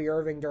was Kyrie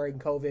Irving during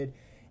COVID.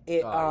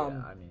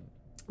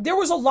 There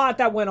was a lot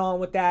that went on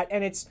with that,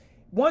 and it's...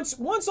 Once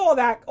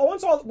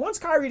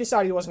Kyrie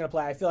decided he wasn't going to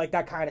play, I feel like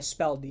that kind of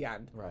spelled the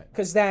end. Right.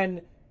 Because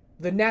then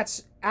the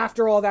Nets,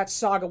 after all that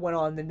saga went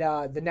on,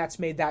 the Nets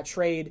made that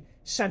trade,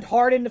 sent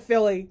Harden to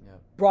Philly,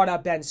 brought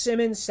up Ben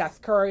Simmons,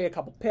 Seth Curry, a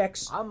couple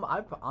picks. I'm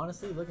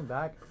honestly looking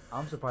back,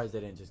 I'm surprised they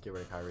didn't just get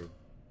rid of Kyrie.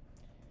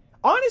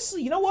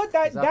 Honestly, you know what?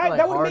 That would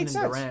have made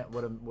sense. Durant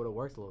would have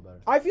worked a little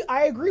better.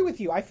 I agree with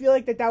you. I feel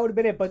like that would have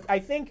been it, but I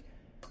think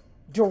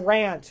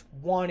Durant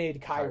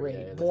wanted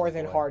Kyrie more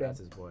than Harden. That's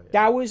his boy.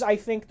 That was, I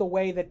think, the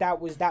way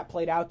that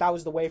played out. That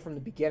was the way from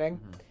the beginning.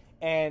 Mm-hmm.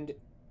 And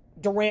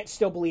Durant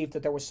still believed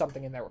that there was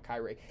something in there with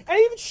Kyrie. And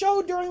it even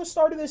showed during the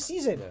start of this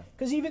season.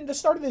 Because even the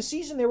start of this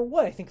season, they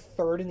were, I think,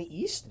 3rd in the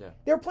East? Yeah.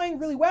 They were playing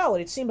really well,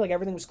 and it seemed like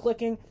everything was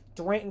clicking.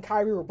 Durant and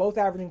Kyrie were both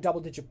averaging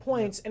double-digit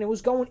points, and it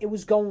was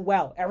going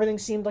well. Everything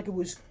seemed like it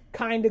was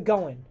kind of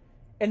going.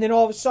 And then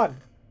all of a sudden,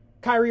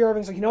 Kyrie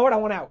Irving's like, you know what, I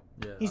want out.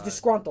 Yeah, He's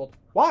disgruntled.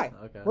 Why?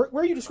 Okay. Where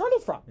are you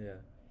disgruntled from? Yeah.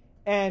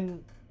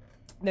 And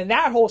then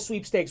that whole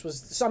sweepstakes was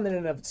something in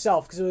and of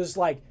itself because it was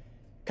like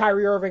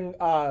Kyrie Irving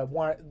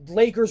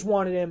Lakers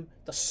wanted him,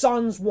 the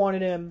Suns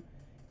wanted him,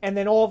 and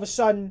then all of a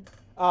sudden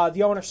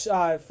the owner,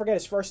 forget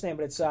his first name,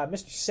 but it's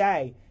Mr.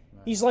 Say.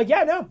 Right. He's like,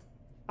 yeah, no,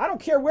 I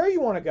don't care where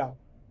you want to go.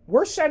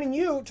 We're sending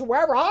you to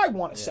wherever I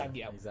want to send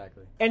you.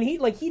 Exactly. And he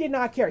did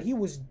not care. He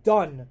was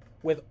done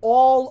with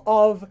all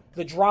of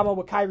the drama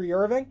with Kyrie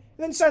Irving, and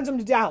then sends him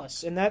to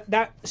Dallas. And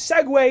that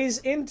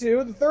segues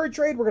into the third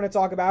trade we're going to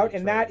talk about,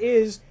 and that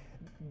is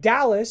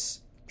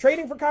Dallas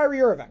trading for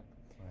Kyrie Irving.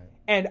 Right.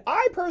 And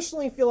I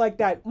personally feel like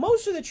that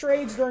most of the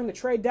trades during the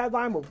trade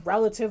deadline were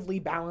relatively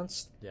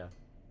balanced. Yeah.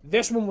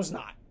 This one was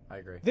not. I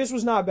agree. This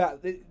was not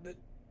bad.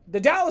 The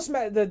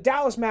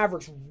Dallas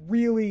Mavericks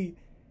really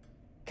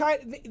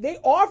they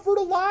offered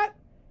a lot,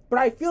 but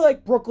I feel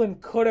like Brooklyn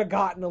could have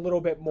gotten a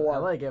little bit more.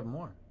 LA gave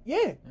more.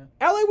 Yeah.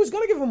 LA was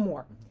going to give him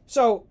more. Mm-hmm.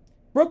 So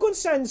Brooklyn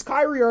sends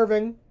Kyrie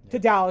Irving to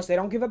Dallas. They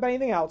don't give up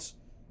anything else.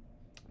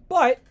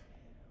 But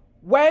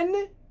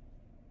in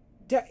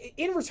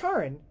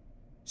return,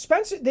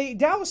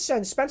 Dallas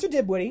sends Spencer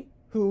Dinwiddie,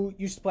 who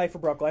used to play for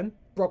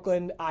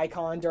Brooklyn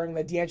icon during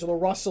the D'Angelo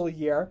Russell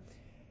year,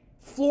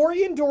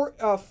 Dorian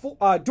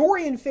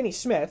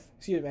Finney-Smith,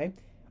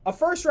 a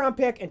first-round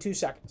pick and 2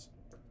 seconds.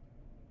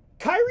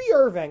 Kyrie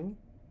Irving,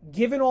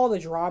 given all the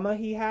drama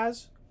he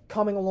has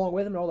coming along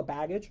with him and all the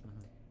baggage,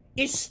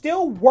 is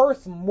still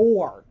worth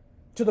more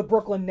to the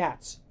Brooklyn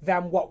Nets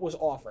than what was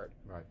offered.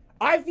 Right.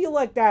 I feel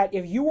like that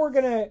if you were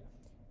going to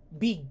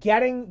be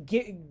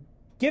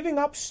giving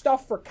up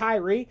stuff for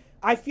Kyrie,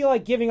 I feel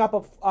like giving up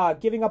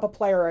a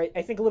player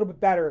I think a little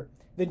bit better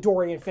than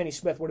Dorian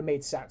Finney-Smith would have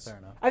made sense. Fair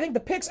enough. I think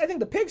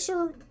the picks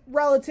are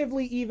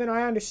relatively even.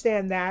 I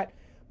understand that,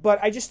 But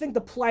I just think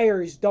the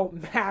players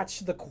don't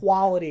match the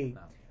quality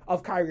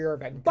of Kyrie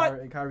Irving.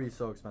 But Kyrie's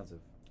so expensive.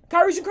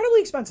 Kyrie's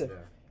incredibly expensive.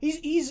 Yeah.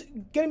 He's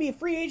going to be a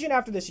free agent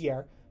after this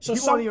year. So he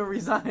won't even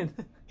resign.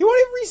 He won't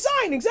even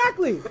resign.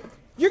 Exactly.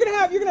 You're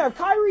gonna have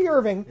Kyrie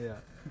Irving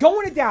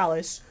going to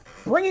Dallas,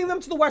 bringing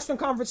them to the Western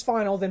Conference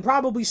Final, then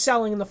probably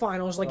selling in the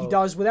finals like he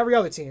does with every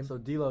other team. So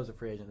D'Lo's a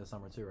free agent this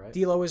summer too, right?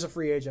 D'Lo is a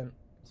free agent.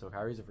 So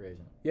Kyrie's a free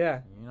agent.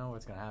 Yeah. You know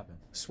what's gonna happen.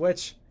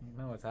 Switch.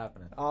 You know what's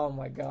happening. Oh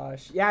my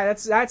gosh. Yeah, that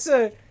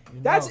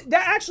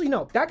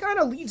kind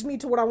of leads me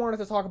to what I wanted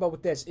to talk about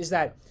with this is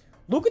that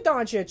Luka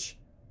Doncic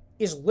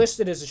is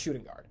listed as a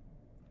shooting guard.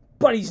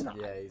 But he's not.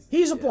 Yeah,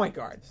 he's a point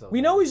guard.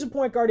 We know he's a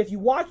point guard. If you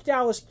watch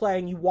Dallas play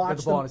and you watch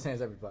the ball in his hands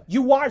every play.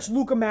 You watch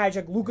Luka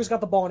Magic. Luka's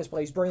got the ball in his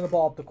play. He's bringing the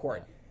ball up the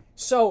court. Yeah.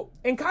 So,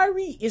 and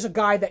Kyrie is a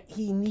guy that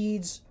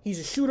he's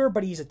a shooter,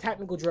 but he's a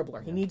technical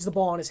dribbler. He needs the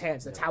ball in his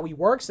hands. That's how he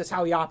works. That's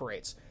how he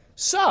operates.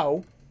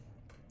 So,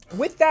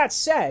 with that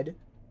said,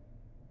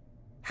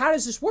 how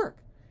does this work?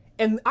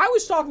 And I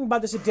was talking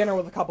about this at dinner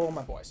with a couple of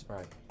my boys.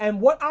 Right. And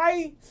what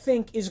I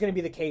think is going to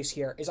be the case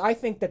here is I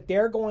think that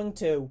they're going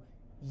to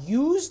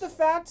use the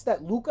fact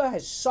that Luka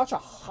has such a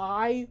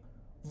high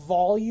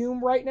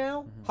volume right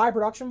now, high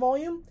production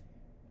volume.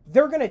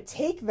 They're going to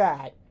take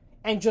that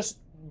and just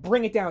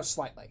bring it down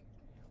slightly.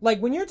 Like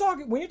when you're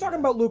talking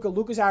about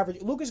Luka's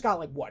average. Luka's got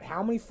like what?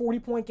 How many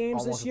 40-point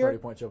games almost this year?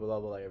 30-point triple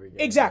double like every game.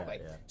 Exactly.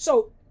 Yeah.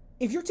 So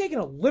if you're taking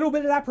a little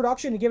bit of that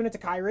production and giving it to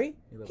Kyrie,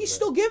 he's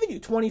still giving you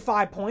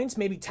 25 points,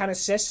 maybe 10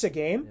 assists a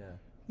game. Yeah.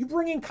 You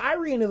bring in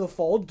Kyrie into the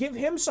fold, give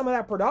him some of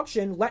that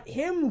production, let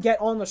him get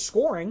on the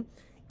scoring.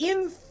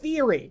 In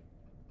theory,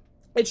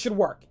 it should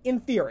work.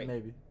 In theory.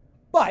 Maybe.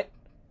 But,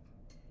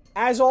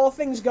 as all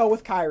things go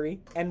with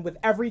Kyrie, and with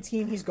every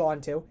team he's gone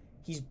to,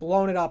 he's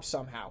blown it up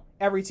somehow.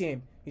 Every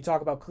team. You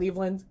talk about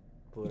Cleveland,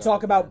 you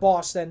talk about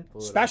Boston,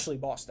 especially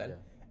Boston, and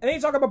then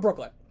you talk about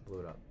Brooklyn.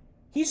 Blew it up.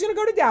 He's going to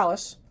go to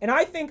Dallas, and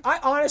I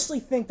honestly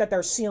think that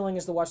their ceiling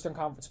is the Western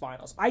Conference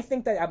Finals. I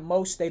think that at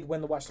most they'd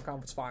win the Western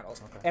Conference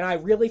Finals. Okay. And I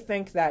really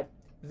think that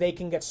they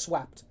can get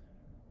swept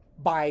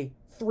by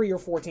 3 or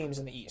 4 teams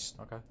in the East.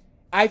 Okay.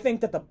 I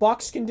think that the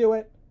Bucks can do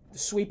it,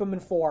 sweep them in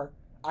 4.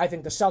 I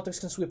think the Celtics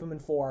can sweep them in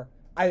 4.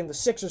 I think the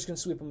Sixers can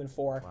sweep them in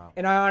 4. Wow.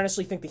 And I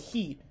honestly think the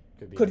Heat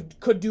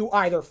could do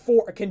either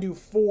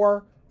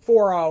 4-0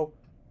 or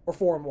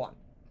 4-1.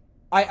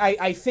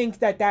 I think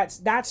that's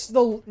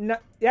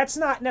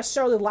not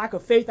necessarily the lack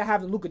of faith I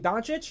have in Luka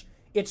Doncic.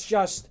 It's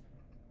just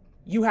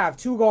you have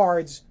 2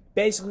 guards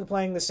basically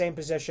playing the same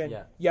position.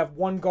 Yeah. You have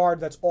 1 guard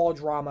that's all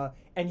drama,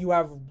 and you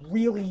have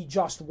really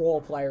just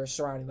role players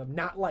surrounding them.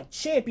 Not like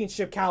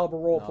championship caliber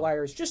role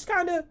players, just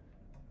kind of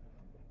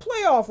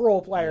playoff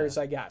role players,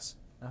 I guess.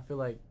 I feel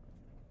like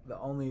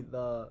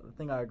the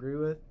thing I agree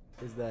with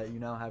is that you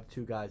now have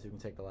 2 guys who can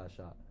take the last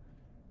shot.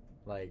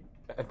 Like,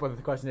 but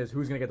the question is,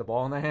 who's going to get the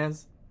ball in their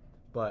hands?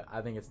 But I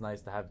think it's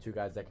nice to have 2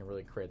 guys that can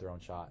really create their own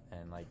shot.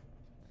 And, like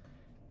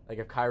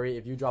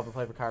if you drop a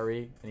play for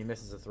Kyrie and he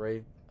misses a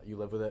 3, you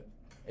live with it.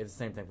 It's the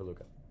same thing for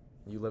Luka.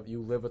 You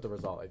live with the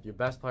result. If your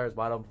best player is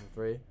wide open for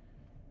 3,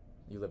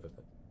 you live with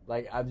it.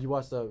 Like, you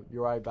watched the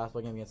Uri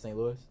basketball game against St.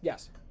 Louis?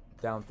 Yes.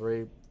 Down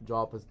 3,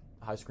 draw up a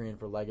high screen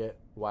for Leggett,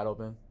 wide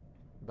open,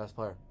 best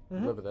player. You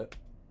live with it.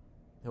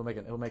 He'll make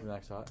the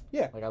next shot.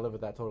 Yeah. Like, I live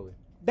with that totally.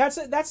 That's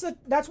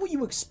what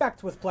you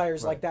expect with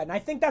players like that, and I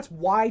think that's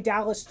why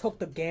Dallas took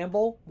the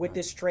gamble with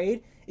this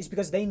trade is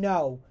because they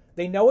know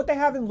what they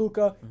have in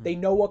Luka, they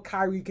know what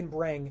Kyrie can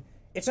bring.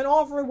 It's an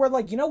offer where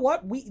like, you know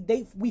what,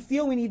 we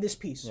feel we need this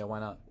piece. Yeah, why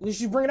not? Let's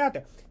just bring it out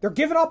there. They're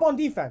giving up on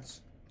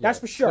defense. That's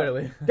for sure.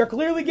 Clearly. They're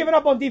clearly giving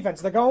up on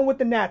defense. They're going with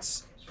the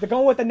Nets. They're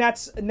going with the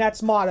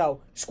Nets motto: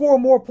 score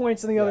more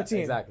points than the other team.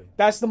 Exactly.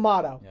 That's the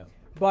motto. Yeah.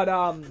 But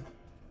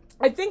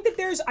I think that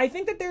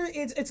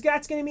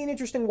that's going to be an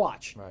interesting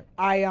watch. Right.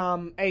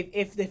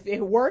 If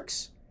it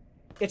works,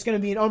 it's going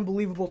to be an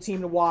unbelievable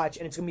team to watch,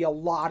 and it's going to be a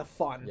lot of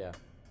fun. Yeah.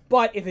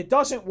 But if it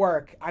doesn't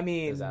work, I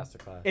mean, disaster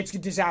class. It's a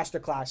disaster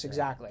class,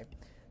 exactly. Yeah.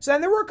 So then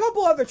there were a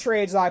couple other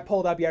trades that I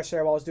pulled up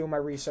yesterday while I was doing my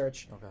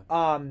research.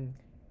 Okay.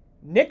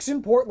 Knicks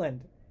in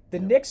Portland. The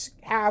Knicks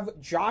have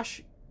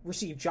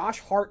received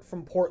Josh Hart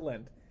from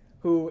Portland,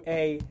 who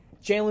a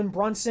Jalen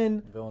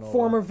Brunson,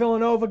 former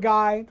Villanova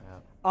guy.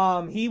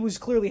 Yeah. He was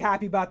clearly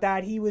happy about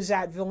that. He was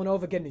at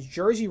Villanova getting his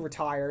jersey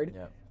retired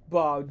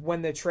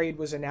when the trade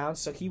was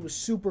announced, so he was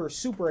super,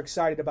 super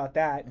excited about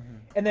that.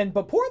 Mm-hmm.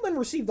 But Portland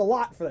received a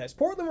lot for this.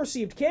 Portland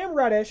received Cam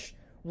Reddish,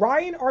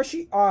 Ryan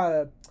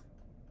Arcidicano,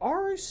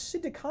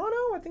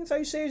 I think that's how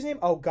you say his name.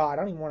 Oh, God, I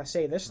don't even want to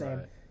say this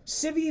name.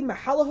 Sivi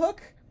Mahalahook,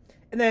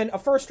 and then a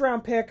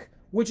first-round pick,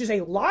 which is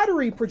a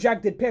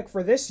lottery-projected pick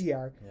for this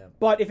year. Yeah.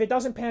 But if it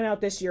doesn't pan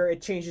out this year,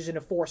 it changes into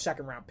 4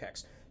 second-round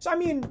picks. So, I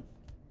mean,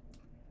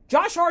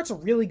 Josh Hart's a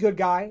really good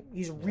guy.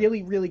 He's a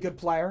really, really good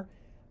player.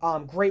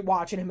 Great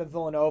watching him at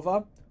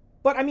Villanova.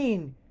 But, I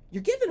mean,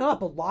 you're giving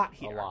up a lot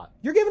here. A lot.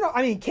 You're giving up,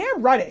 I mean,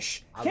 Cam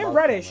Reddish. Cam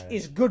Reddish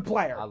is a good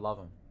player. I love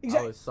him.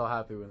 Exactly. I was so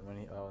happy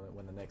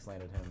when the Knicks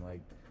landed him.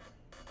 Like,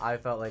 I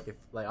felt like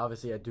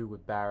obviously I do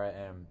with Barrett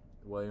and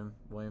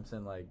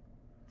Williamson, like,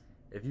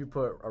 if you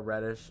put a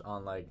Reddish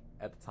on like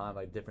at the time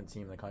like different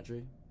team in the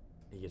country,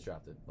 he gets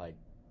drafted. Like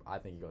I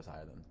think he goes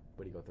higher than.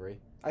 Would he go 3?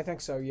 I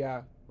think so.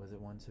 Yeah. Was it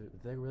 1, 2? Did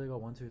they really go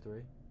 1, 2,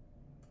 3?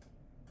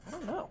 I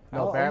don't know.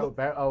 No,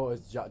 Barrett. Oh, it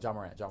was John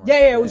Morant.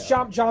 Yeah, it was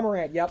John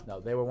Morant. Yep. No,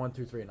 they were 1,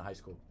 2, 3 in high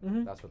school.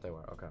 Mm-hmm. That's what they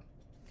were. Okay.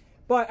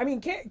 But I mean,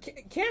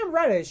 Cam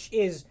Reddish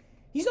he's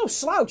no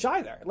slouch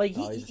either. Like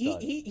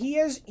he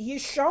has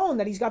shown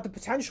that he's got the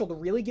potential to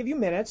really give you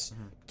minutes,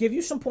 give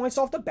you some points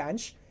off the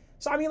bench.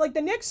 So I mean, like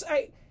the Knicks,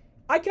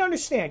 I can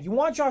understand. You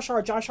want Josh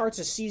Hart. Josh Hart's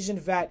a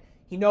seasoned vet.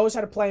 He knows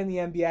how to play in the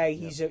NBA.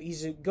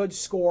 He's a good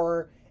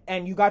scorer,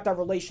 and you got that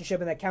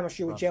relationship and that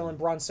chemistry with Jalen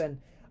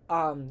Brunson.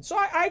 So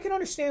I can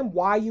understand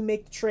why you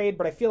make the trade,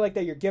 but I feel like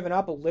that you're giving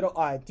up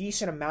a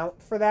decent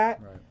amount for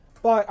that. Right.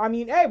 But I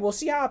mean, hey, we'll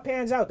see how it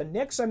pans out. The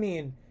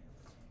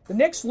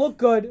Knicks look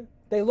good.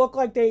 They look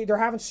like they're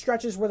having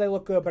stretches where they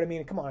look good, but I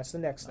mean, come on, it's the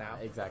Knicks now.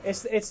 Exactly.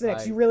 It's the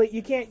Knicks.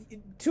 You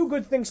can't. Two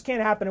good things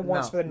can't happen at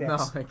once for the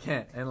Knicks. No, it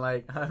can't. And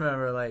like I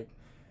remember, like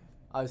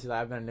obviously,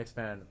 I've been a Knicks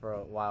fan for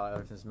a while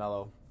ever since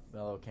Melo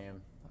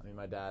came. I mean,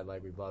 my dad,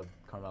 like, we love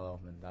Carmelo,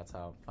 and that's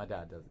how my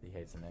dad does. He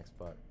hates the Knicks,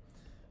 but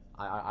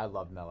I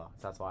love Melo.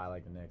 So that's why I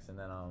like the Knicks. And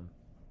then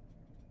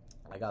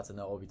I got to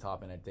know Obi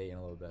Toppin at Dayton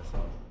a little bit. So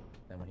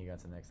then when he got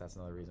to the Knicks, that's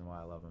another reason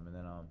why I love him. And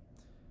then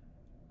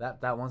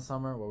that one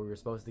summer where we were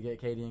supposed to get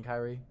KD and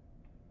Kyrie,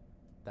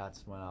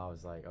 that's when I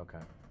was like, okay,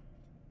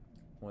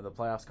 when the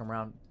playoffs come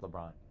around,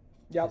 LeBron.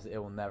 Yep. It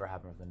will never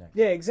happen with the Knicks.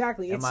 Yeah,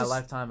 exactly. In my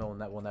lifetime, we'll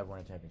never win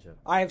a championship.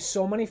 I have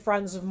so many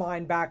friends of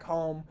mine back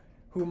home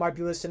who might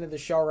be listening to the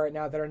show right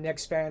now that are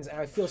Knicks fans, and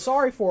I feel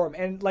sorry for them.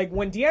 And like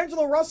when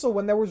D'Angelo Russell,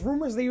 when there was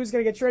rumors that he was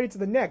going to get traded to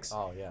the Knicks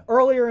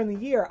earlier in the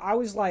year, I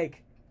was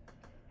like,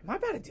 am I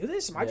about to do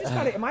this? Am I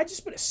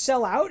just going to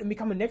sell out and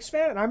become a Knicks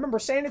fan? And I remember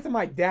saying it to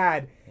my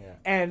dad,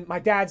 and my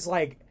dad's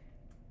like,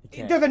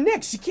 they're the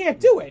Knicks. You can't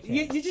do it.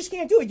 You just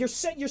can't do it. You're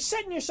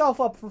setting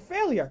yourself up for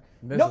failure.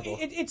 Miserable. No,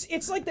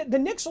 it's like the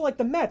Knicks are like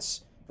the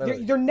Mets.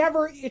 They're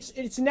never.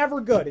 It's never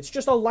good. It's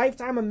just a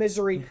lifetime of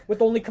misery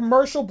with only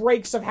commercial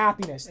breaks of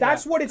happiness.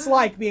 That's what it's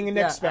like being a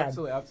Knicks fan.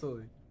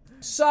 Absolutely.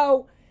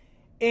 So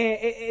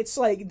it's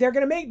like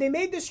they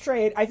made this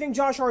trade. I think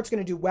Josh Hart's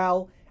going to do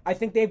well. I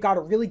think they've got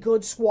a really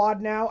good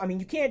squad now. I mean,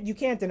 you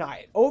can't deny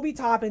it. Obi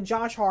Toppin,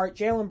 Josh Hart,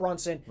 Jalen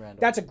Brunson. Randall.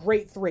 That's a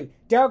great 3.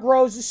 Derrick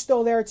Rose is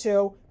still there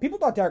too. People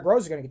thought Derrick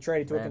Rose was going to get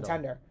traded to a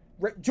contender.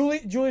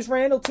 Julius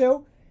Randle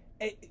too.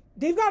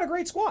 They've got a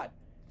great squad.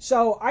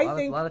 So I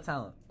think a lot of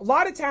talent. A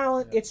lot of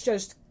talent. Yeah. It's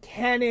just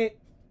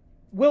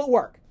will it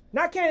work?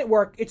 Not can it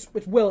work? It's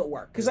will it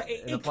work? Because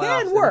it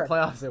can work. In the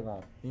playoffs, it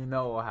won't. You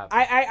know what will happen.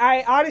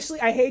 I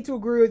honestly I hate to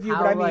agree with you,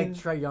 but I mean,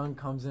 Trae Young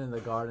comes in the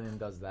Garden and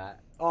does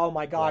that. Oh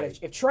my God!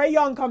 Like, if Trae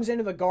Young comes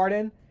into the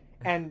Garden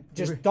and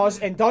just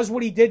does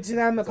what he did to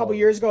them a couple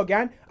years ago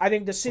again, I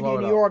think the city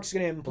of New York's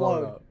going to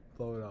implode.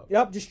 Blow it up.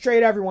 Yep, just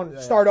trade everyone.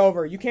 Start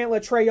over. You can't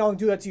let Trae Young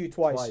do that to you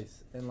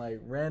twice. And like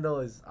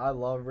Randall I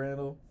love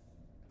Randall.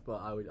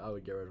 But I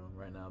would get rid of him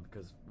right now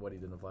because what he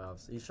did in the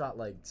playoffs. He shot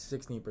like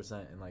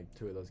 16% in like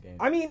 2 of those games.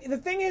 I mean, the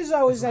thing is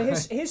though is that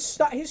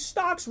his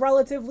stock's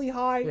relatively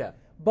high. Yeah.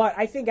 But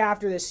I think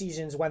after this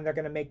season's when they're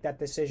going to make that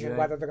decision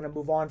whether they're going to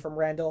move on from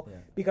Randall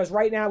because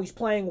right now he's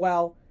playing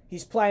well.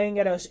 He's playing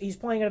at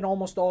an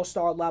almost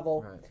all-star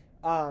level. Right.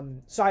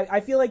 So I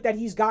feel like that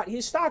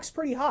his stock's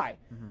pretty high.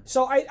 Mm-hmm.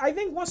 So I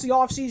think once the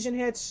offseason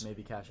hits,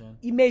 maybe cash in.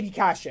 He maybe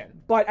cash in,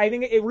 but I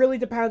think it really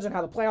depends on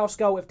how the playoffs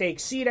go. If they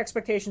exceed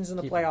expectations in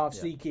the playoffs,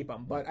 so you keep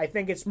him. But I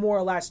think it's more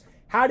or less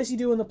how does he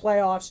do in the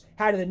playoffs?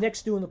 How do the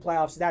Knicks do in the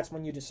playoffs? That's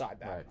when you decide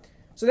that. Right.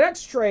 So the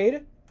next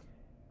trade,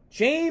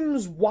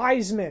 James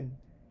Wiseman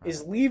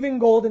is leaving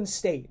Golden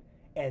State,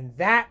 and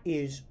that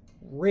is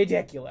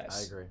ridiculous.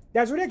 I agree.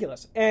 That's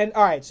ridiculous. And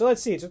all right, so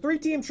let's see. It's a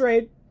 3-team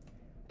trade.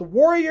 The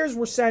Warriors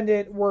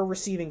were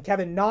receiving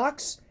Kevin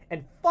Knox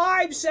and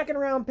 5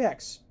 second-round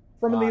picks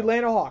from the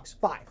Atlanta Hawks.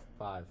 5.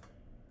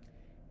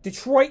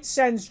 Detroit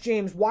receives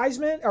James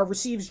Wiseman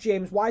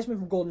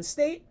from Golden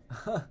State,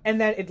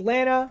 and then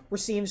Atlanta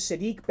receives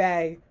Sadiq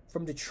Bey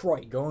from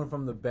Detroit. Going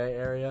from the Bay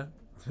Area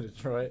to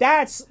Detroit.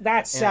 That's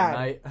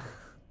sad.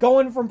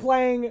 Going from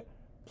playing.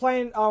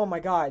 Oh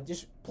my God,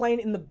 just playing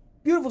in the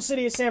beautiful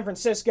city of San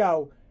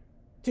Francisco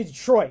to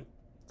Detroit.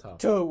 Tough.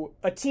 To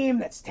a team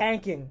that's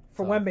tanking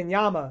for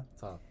Wembanyama.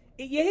 Tough.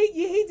 You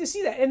hate to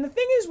see that. And the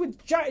thing is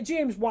with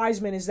James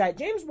Wiseman is that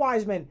James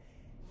Wiseman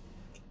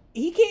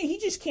he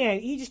just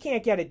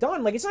can't get it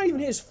done. Like it's not even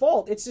his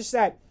fault. It's just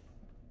that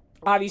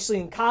obviously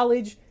in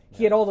college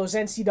he had all those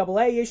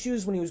NCAA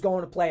issues when he was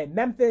going to play at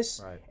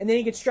Memphis. Right. And then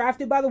he gets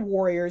drafted by the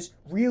Warriors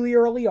really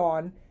early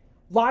on.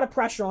 A lot of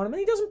pressure on him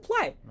and he doesn't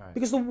play. Right.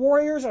 Because the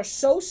Warriors are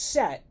so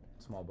set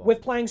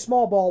with playing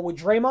small ball with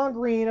Draymond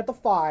Green at the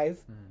 5.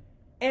 Mm-hmm.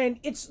 And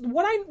it's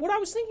what I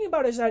was thinking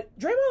about is that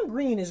Draymond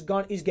Green is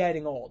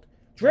getting old.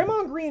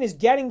 Draymond Green is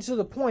getting to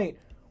the point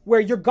where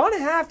you're gonna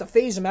have to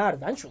phase him out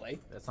eventually.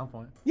 At some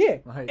point. Yeah.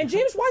 Right. And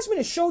James Wiseman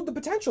has showed the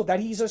potential that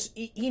he's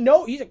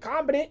a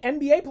competent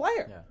NBA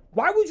player. Yeah.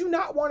 Why would you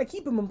not want to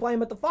keep him and play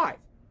him at the 5?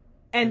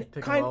 And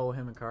pick and roll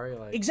him and Curry.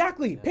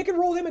 Exactly. Yeah. Pick and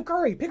roll him and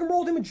Curry. Pick and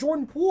roll him and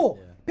Jordan Poole.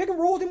 Yeah. pick and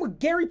rolled him with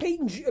Gary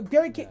Payton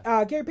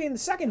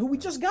II, who we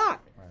just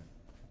got. Right.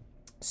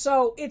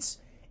 So it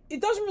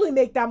doesn't really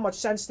make that much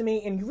sense to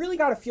me, and you really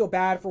got to feel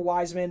bad for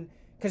Wiseman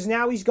because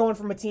now he's going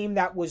from a team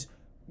that was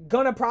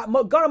gonna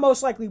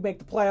most likely make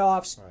the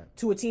playoffs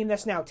to a team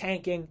that's now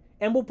tanking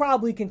and will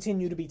probably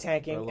continue to be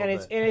tanking. And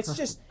it's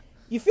just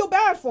you feel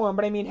bad for him,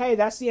 but I mean, hey,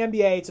 that's the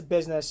NBA. It's a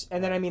business.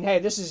 And then I mean, hey,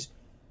 this is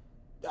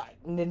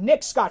the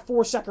Knicks got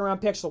 4 second-round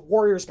picks. The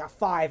Warriors got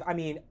 5. I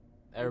mean,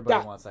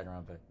 everybody wants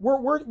second-round pick.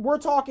 We're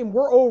talking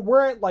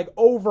we're at like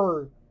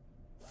over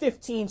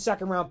 15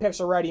 second-round picks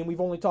already, and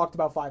we've only talked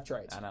about 5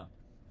 trades. I know.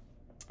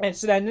 And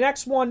so then the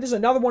next one, this is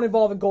another one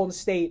involving Golden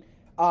State.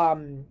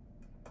 The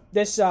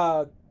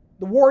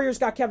Warriors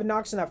got Kevin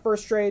Knox in that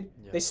first trade.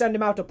 Yeah. They send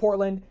him out to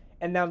Portland,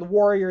 and now the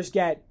Warriors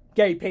get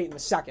Gary Payton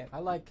II. I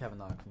like Kevin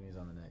Knox when he's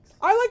on the Knicks.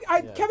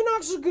 Kevin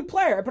Knox is a good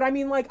player, but I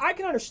mean, like, I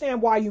can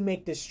understand why you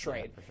make this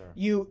trade.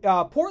 Yeah, for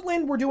sure.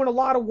 Portland were doing a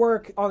lot of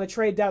work on the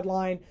trade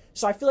deadline,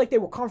 so I feel like they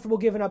were comfortable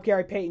giving up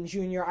Gary Payton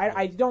Jr.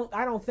 I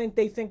don't think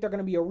they think they're going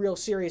to be a real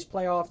serious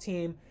playoff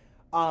team.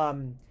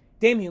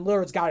 Damian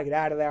Lillard's got to get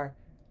out of there.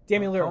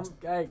 Damian Lillard.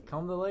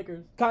 Come to the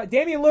Lakers.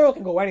 Damian Lillard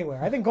can go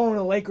anywhere. I think going to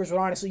the Lakers would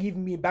honestly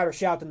even be a better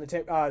shout than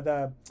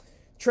the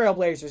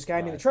Trailblazers.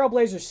 I mean, the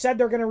Trailblazers said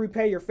they're going to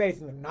repay your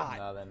faith, and they're not.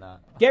 No, they're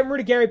not. Getting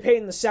rid of Gary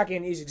Payton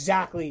II is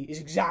exactly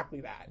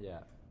that. Yeah.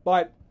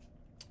 But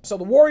so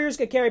the Warriors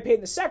get Gary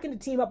Payton II to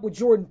team up with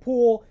Jordan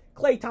Poole,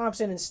 Klay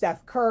Thompson, and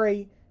Steph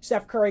Curry.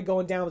 Steph Curry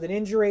going down with an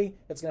injury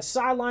that's going to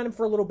sideline him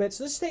for a little bit.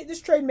 So this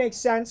trade makes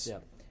sense. Yeah.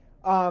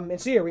 And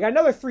so here we got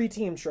another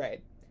 3-team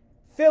trade.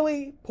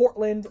 Philly,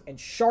 Portland, and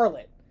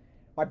Charlotte.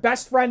 My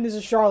best friend is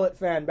a Charlotte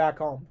fan back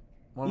home.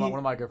 One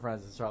of my good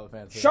friends is a Charlotte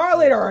fan too.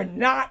 Charlotte are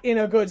not in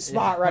a good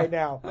spot right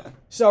now.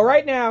 So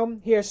right now,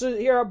 here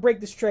I'll break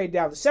this trade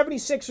down. The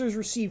 76ers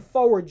receive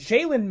forward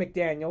Jalen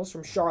McDaniels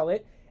from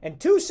Charlotte and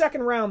 2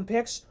 second-round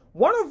picks,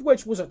 one of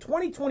which was a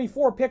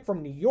 2024 pick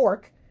from New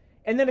York,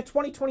 and then a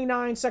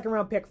 2029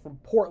 second-round pick from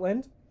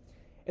Portland.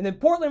 And then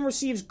Portland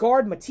receives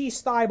guard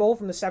Matisse Thybulle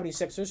from the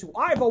 76ers, who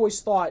I've always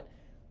thought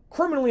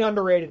criminally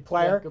underrated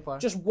player, good player.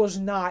 Just was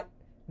not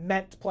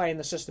meant to play in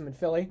the system in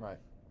Philly. Right.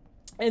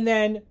 And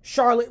then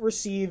Charlotte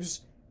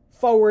receives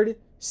forward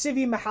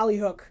Sivi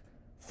Mahalihook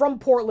from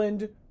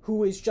Portland,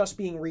 who is just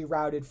being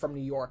rerouted from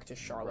New York to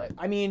Charlotte.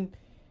 Right. I mean,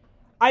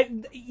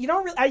 you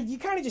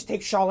kind of just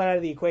take Charlotte out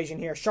of the equation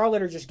here.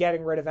 Charlotte are just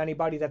getting rid of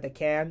anybody that they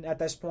can at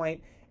this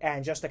point,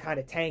 and just to kind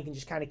of tank and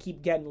just kind of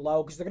keep getting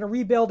low because they're going to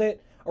rebuild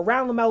it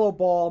around LaMelo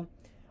Ball.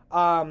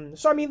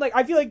 So, I mean, like,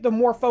 I feel like the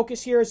more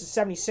focus here is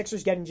the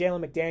 76ers getting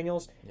Jalen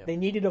McDaniels. Yep. They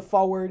needed a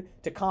forward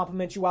to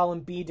complement Joel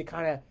Embiid to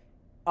kind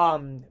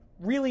of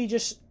really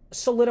just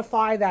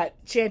solidify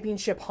that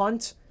championship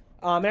hunt.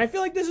 And I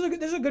feel like this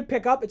is a good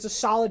pickup. It's a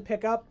solid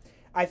pickup.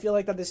 I feel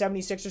like that the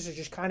 76ers are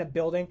just kind of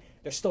building.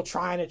 They're still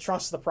trying to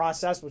trust the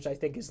process, which I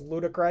think is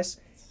ludicrous.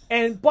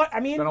 But I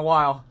mean, it's been a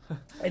while.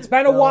 It's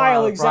been a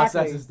while,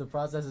 exactly. The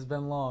process has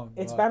been long.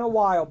 It's been a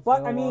while.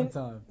 But I mean,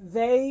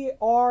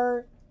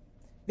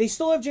 they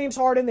still have James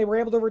Harden. They were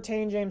able to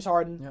retain James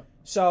Harden. Yep.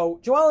 So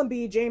Joel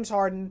Embiid, James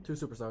Harden, 2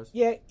 superstars.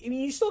 Yeah, I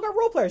mean, you still got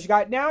role players. You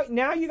got now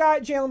you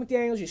got Jalen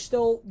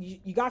McDaniels.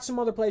 You got some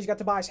other players. You got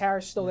Tobias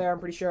Harris still there, I'm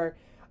pretty sure.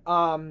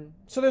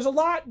 So there's a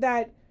lot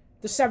that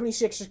the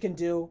 76ers can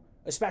do,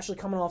 especially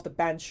coming off the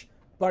bench.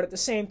 But at the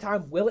same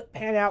time, will it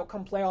pan out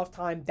come playoff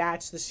time?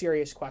 That's the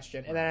serious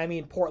question. And then, I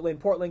mean,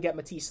 Portland get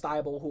Matisse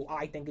Thybulle, who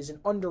I think is an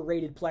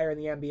underrated player in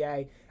the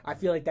NBA. I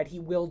feel like that he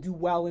will do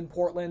well in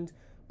Portland.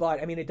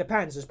 But, I mean, it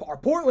depends. Are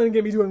Portland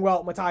going to be doing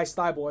well with Matisse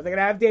Thybulle? Are they going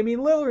to have Damian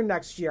Lillard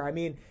next year? I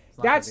mean,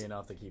 that's not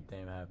enough to keep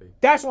Dame happy.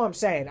 That's what I'm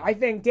saying. I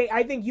think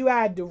you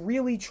had to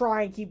really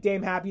try and keep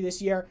Dame happy this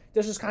year.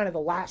 This is kind of the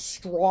last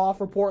straw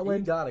for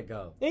Portland. He's got to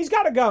go. He's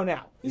got to go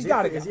now. He's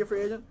got to go. Is he a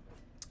free agent?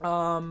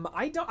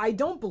 I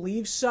don't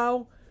believe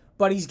so,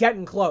 but he's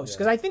getting close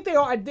because I think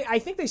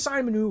they signed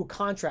him a new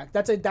contract.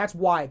 That's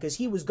why, because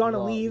he was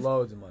gonna leave.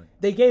 Loads of money.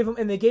 They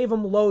gave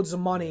him loads of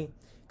money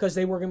because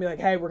they were gonna be like,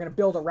 hey, we're gonna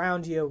build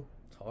around you.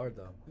 It's hard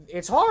though.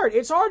 It's hard.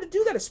 It's hard to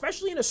do that,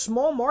 especially in a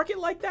small market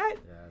like that.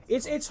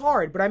 Yeah, it's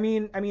hard. But I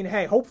mean,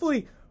 hey,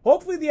 hopefully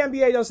the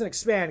NBA doesn't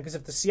expand because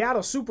if the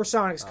Seattle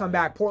SuperSonics come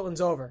back, Portland's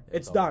over.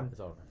 It's done.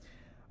 It's over.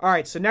 All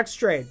right. So next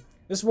trade.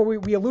 This is where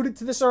we alluded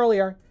to this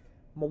earlier.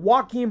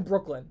 Milwaukee and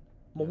Brooklyn.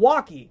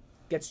 Milwaukee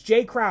gets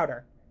Jay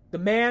Crowder, the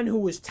man who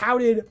was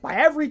touted by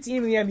every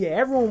team in the NBA.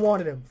 Everyone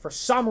wanted him for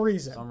some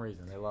reason.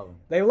 They love him.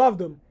 They loved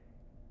him.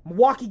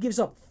 Milwaukee gives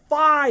up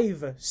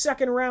 5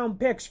 second-round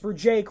picks for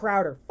Jay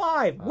Crowder.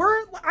 5.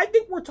 I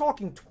think we're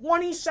talking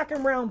 20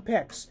 second-round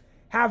picks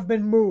have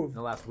been moved in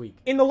the last week.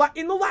 In the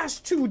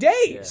last 2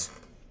 days.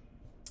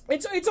 Yeah.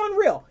 It's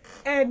unreal.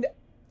 And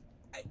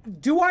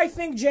do I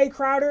think Jay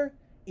Crowder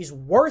is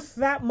worth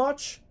that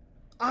much?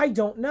 I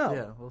don't know.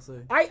 Yeah, we'll see.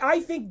 I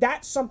think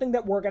that's something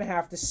that we're going to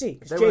have to see.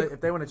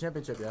 If they win a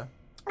championship, yeah.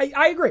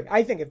 I agree.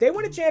 I think if they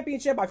win a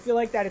championship, I feel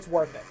like that it's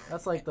worth it.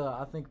 That's like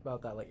I think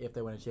about that, like if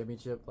they win a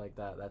championship, like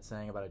that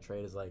saying about a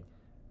trade is like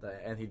the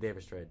Anthony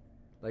Davis trade.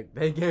 Like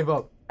they gave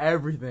up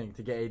everything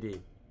to get AD.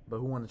 But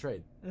who won the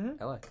trade?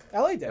 LA.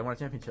 LA did. They won a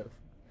championship.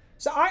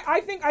 So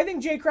I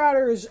think Jay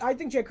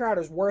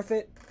Crowder's worth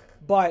it,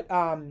 but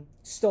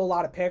still a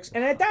lot of picks.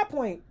 And at that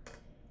point,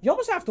 you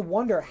almost have to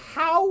wonder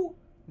how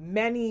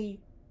many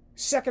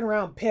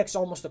second-round picks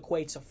almost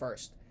equates to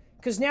first.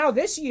 Because now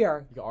this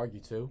year... You can argue,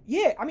 too.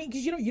 Yeah, I mean,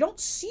 because you don't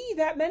see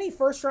that many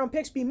first-round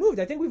picks be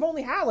moved. I think we've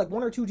only had, like,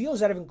 1 or 2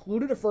 deals that have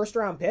included a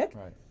first-round pick.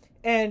 Right.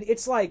 And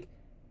it's like,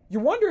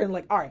 you're wondering,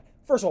 like, all right,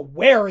 first of all,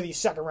 where are these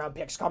second-round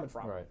picks coming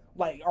from? Right.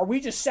 Like, are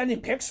we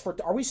sending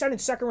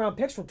second-round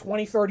picks from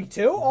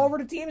 2032 all over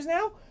to teams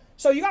now?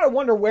 So you got to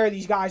wonder where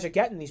these guys are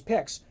getting these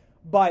picks.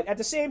 But at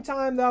the same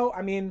time, though,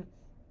 I mean...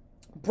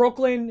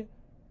 Brooklyn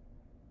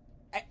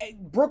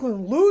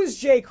lose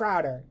Jay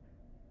Crowder.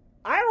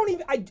 I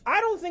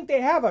don't think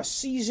they have a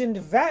seasoned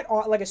vet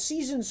like a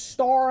seasoned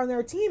star on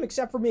their team,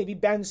 except for maybe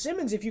Ben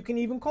Simmons, if you can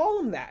even call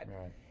him that.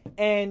 Right.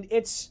 And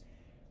it's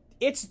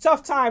a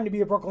tough time to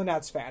be a Brooklyn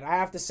Nets fan. I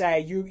have to say,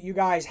 you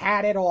guys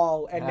had it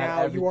all, and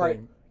now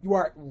everything. you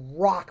are at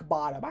rock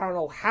bottom. I don't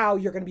know how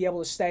you're going to be able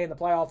to stay in the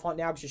playoff hunt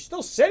now because you're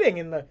still sitting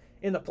in the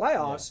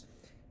playoffs.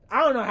 Yeah.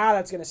 I don't know how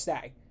that's going to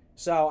stay.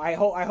 So I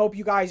hope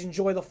you guys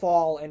enjoy the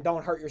fall and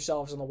don't hurt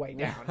yourselves on the way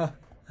down.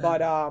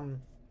 But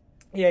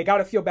yeah, you got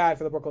to feel bad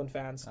for the Brooklyn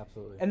fans.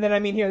 Absolutely. And then I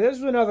mean, here this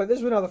is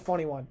another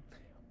funny one.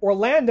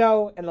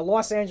 Orlando and the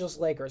Los Angeles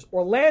Lakers.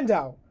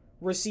 Orlando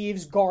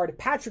receives guard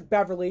Patrick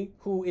Beverley,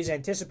 who is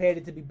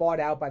anticipated to be bought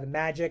out by the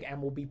Magic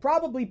and will be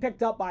probably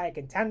picked up by a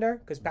contender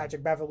because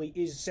Patrick Beverley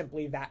is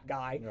simply that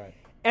guy. Right.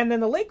 And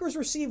then the Lakers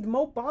received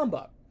Mo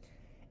Bamba.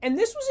 And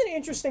this was an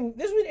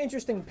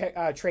interesting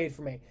trade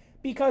for me.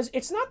 Because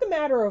it's not the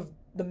matter of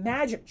the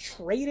Magic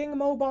trading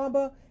Mo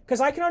Bamba,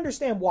 because I can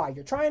understand why.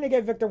 You're trying to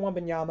get Victor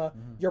Wembanyama.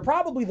 Mm-hmm. You're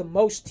probably the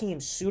most team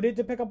suited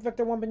to pick up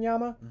Victor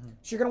Wembanyama. Mm-hmm.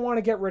 So you're going to want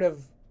to get rid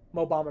of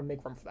Mo Bamba and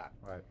make room for that.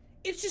 Right.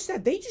 It's just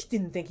that they just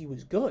didn't think he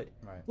was good.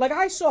 Right. Like,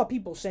 I saw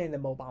people saying that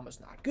Mo Bamba's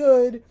not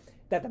good,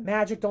 that the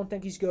Magic don't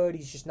think he's good,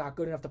 he's just not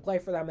good enough to play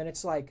for them, and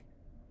it's like,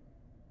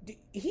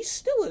 he's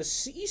still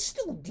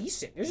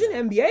decent. There's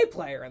an NBA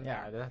player in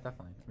there. Yeah,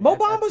 definitely. Mo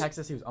Bamba's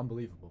Texas, he was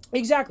unbelievable.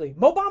 Exactly.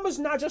 Mo Bamba's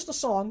not just a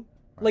song.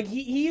 Right. Like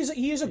he is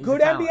a good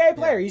talent. NBA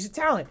player. Yeah. He's a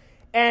talent.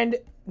 And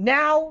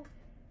now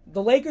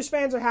the Lakers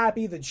fans are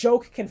happy. The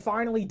joke can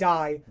finally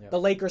die. Yep. The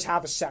Lakers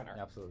have a center.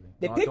 Absolutely.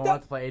 They don't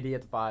have to play AD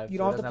at the 5. You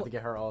don't have to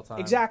get hurt all the time.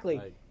 Exactly.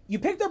 Like, you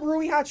picked up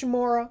Rui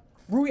Hachimura.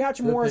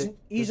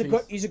 He's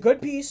a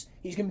good piece.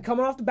 He's gonna be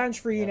coming off the bench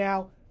for you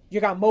now. You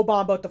got Mo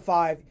Bamba at the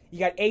 5. You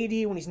got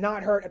AD when he's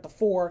not hurt at the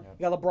 4. Yep.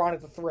 You got LeBron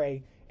at the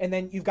 3. And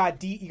then you got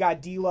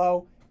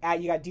D'Lo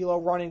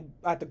running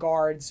at the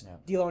guards.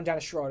 Yep. D'Lo and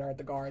Dennis Schroeder at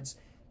the guards.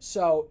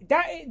 So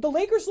the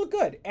Lakers look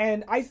good,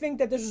 and I think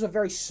that this was a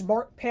very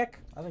smart pick.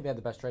 I think they had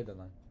the best trade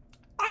deadline.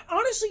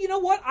 Honestly, you know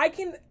what? I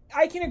can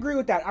agree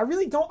with that. I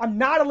really don't. I'm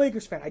not a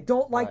Lakers fan. I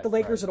don't like the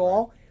Lakers at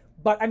all.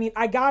 But I mean,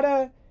 I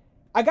gotta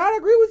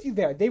agree with you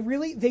there.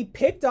 They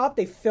picked up.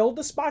 They filled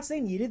the spots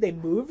they needed. They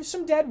moved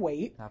some dead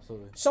weight.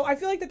 Absolutely. So I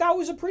feel like that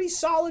was a pretty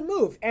solid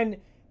move. And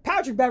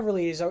Patrick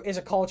Beverley is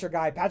a culture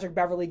guy. Patrick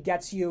Beverley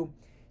gets you.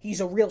 He's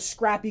a real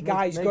scrappy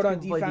guy. He's good on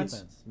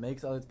defense.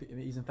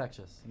 He's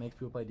infectious. Makes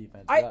people play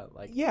defense.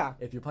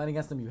 If you're playing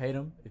against him, you hate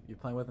him. If you're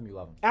playing with him, you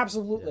love him.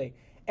 Absolutely.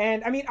 Yeah.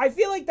 And, I mean, I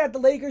feel like that the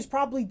Lakers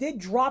probably did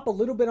drop a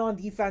little bit on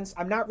defense.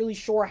 I'm not really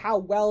sure how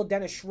well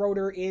Dennis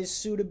Schroeder is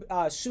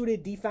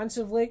suited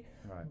defensively.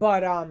 Right.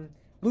 But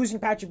losing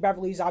Patrick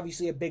Beverley is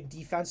obviously a big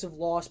defensive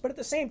loss. But at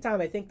the same time,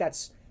 I think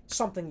that's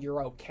something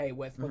you're okay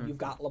with when you've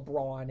got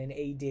LeBron and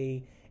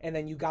AD. And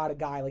then you got a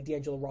guy like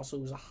D'Angelo Russell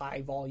who's a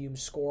high-volume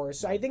scorer.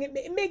 So I think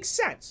it makes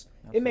sense.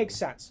 Absolutely. It makes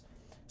sense.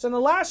 So in the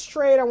last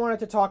trade I wanted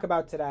to talk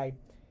about today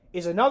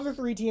is another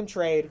 3-team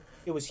trade.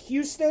 It was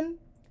Houston,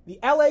 the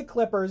LA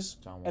Clippers,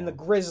 and the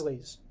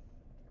Grizzlies.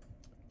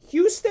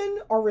 Houston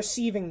are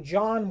receiving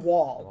John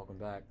Wall. Welcome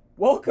back.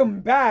 Welcome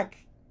back.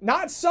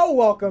 Not so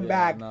welcome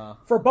back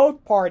for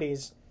both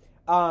parties.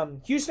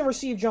 Houston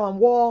received John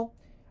Wall,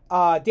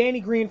 Danny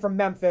Green from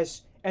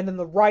Memphis, and then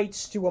the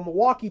rights to a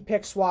Milwaukee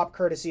pick swap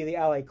courtesy of the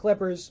LA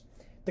Clippers.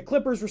 The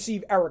Clippers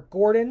receive Eric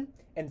Gordon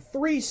and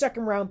 3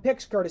 second-round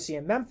picks courtesy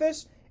of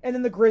Memphis, and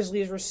then the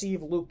Grizzlies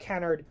receive Luke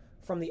Kennard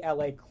from the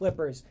LA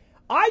Clippers.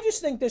 I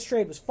just think this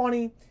trade was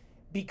funny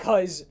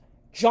because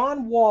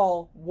John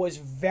Wall was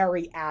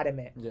very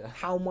adamant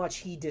how much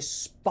he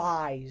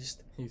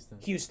despised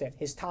Houston.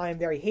 His time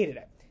there, he hated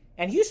it.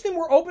 And Houston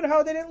were open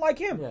how they didn't like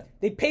him. Yeah.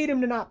 They paid him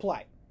to not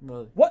play.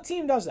 Really? What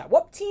team does that?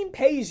 What team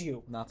pays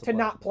you to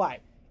not play?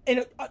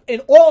 An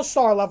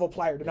all-star level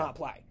player to not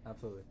play.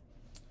 Absolutely.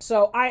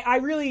 So I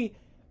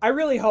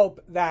really hope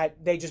that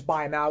they just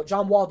buy him out.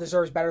 John Wall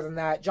deserves better than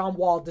that. John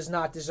Wall does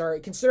not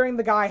deserve, considering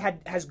the guy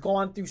has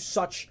gone through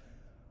so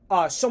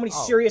many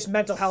serious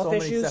mental health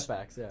issues.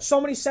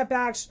 So many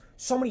setbacks,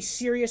 so many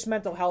serious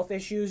mental health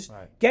issues.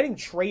 Right. Getting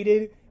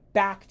traded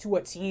back to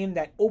a team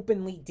that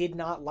openly did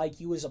not like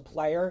you as a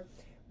player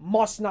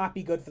must not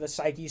be good for the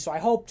psyche. So I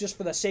hope, just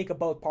for the sake of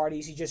both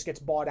parties, he just gets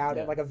bought out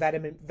at like a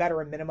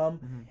veteran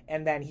minimum,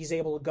 and then he's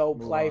able to go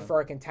play for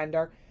a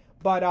contender.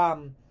 But I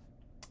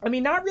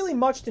mean, not really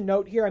much to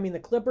note here. I mean, the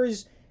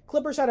Clippers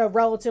Clippers had a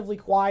relatively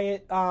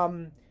quiet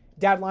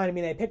deadline. I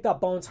mean, they picked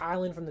up Bones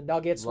Highland from the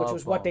Nuggets, which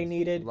was what they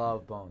needed.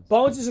 Love Bones.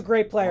 Bones is a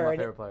great player. One of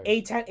my favorite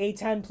players.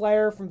 A10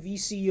 player from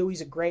VCU.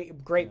 He's a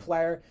great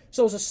player.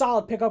 So it was a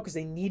solid pickup because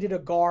they needed a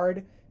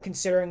guard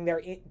considering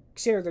their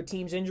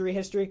team's injury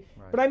history.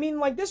 Right. But I mean,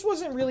 like, this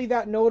wasn't really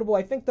that notable.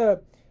 I think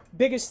the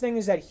biggest thing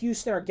is that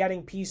Houston are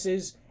getting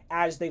pieces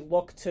as they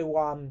look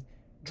to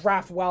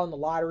draft well in the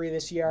lottery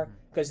this year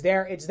because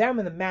it's them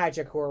and the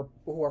Magic who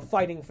are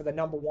fighting for the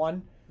number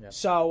one. Yep.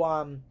 So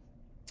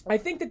I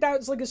think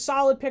that's like a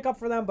solid pickup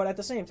for them, but at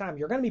the same time,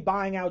 you're going to be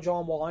buying out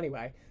John Wall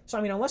anyway. So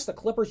I mean, unless the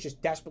Clippers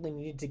just desperately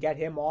needed to get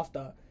him off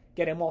the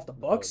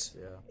books,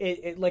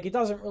 it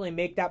doesn't really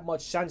make that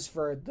much sense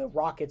for the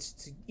Rockets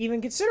to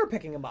even consider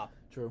picking him up.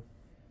 True.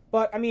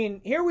 But I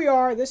mean, here we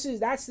are. That's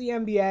the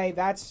NBA.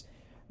 That's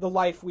the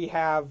life we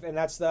have, and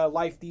that's the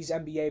life these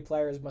NBA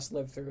players must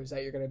live through. Is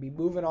that you're going to be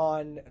moving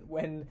on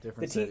when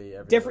different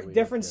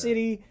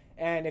city,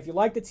 and if you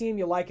like the team,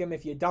 you like him.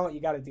 If you don't, you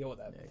got to deal with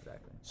it. Yeah,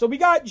 exactly. So we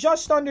got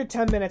just under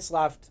 10 minutes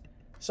left.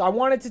 So I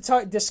wanted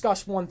to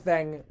discuss one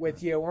thing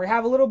with you. We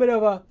have a little bit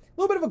of a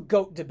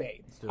GOAT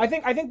debate. I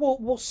think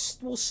we'll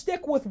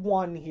stick with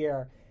one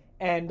here,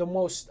 and the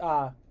most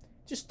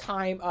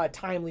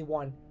timely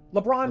one: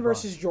 LeBron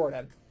versus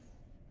Jordan.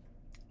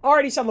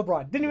 Already said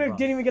LeBron.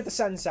 Didn't even get the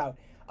sentence out.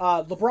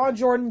 LeBron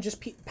Jordan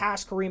just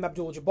passed Kareem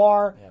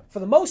Abdul-Jabbar for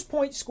the most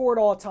points scored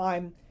all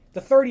time.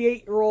 The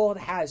 38-year-old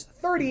has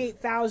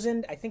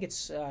 38,000. I think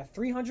it's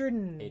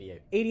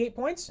 388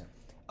 points. Yeah.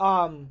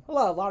 A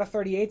lot of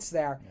 38s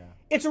there. Yeah.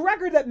 It's a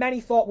record that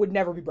many thought would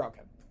never be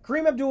broken.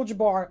 Kareem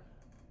Abdul-Jabbar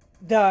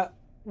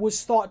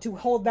was thought to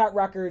hold that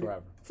record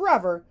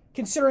forever,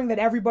 considering that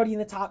everybody in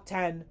the top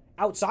 10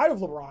 outside of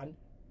LeBron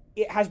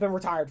has been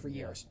retired for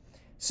years.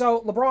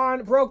 So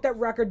LeBron broke that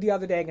record the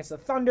other day against the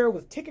Thunder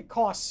with ticket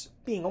costs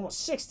being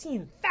almost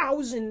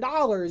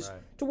 $16,000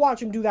 to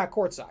watch him do that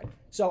courtside.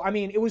 So, I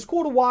mean, it was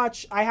cool to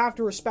watch. I have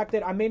to respect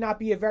it. I may not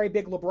be a very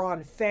big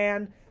LeBron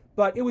fan,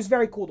 but it was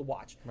very cool to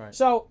watch. Right.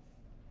 So,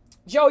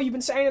 Joe, you've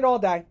been saying it all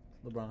day.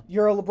 LeBron.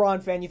 You're a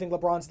LeBron fan. You think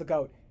LeBron's the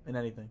GOAT. In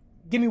anything.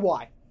 Give me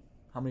why.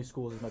 How many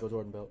schools has Michael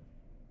Jordan built?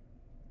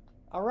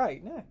 All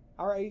right.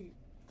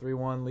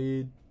 3-1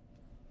 lead.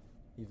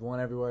 He's won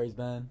everywhere he's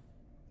been.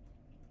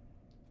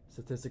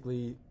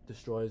 Statistically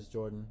destroys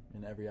Jordan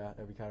in every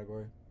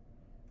category.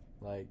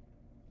 Like,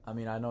 I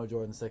mean, I know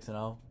Jordan's 6-0,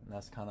 and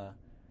that's kind of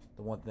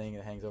the one thing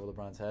that hangs over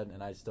LeBron's head.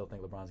 And I still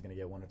think LeBron's going to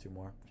get one or two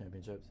more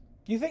championships.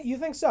 You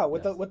think so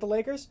with Yes. the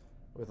Lakers?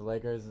 With the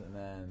Lakers, and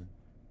then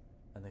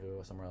I think he'll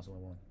go somewhere else and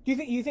win one. Do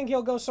you think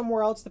he'll go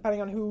somewhere else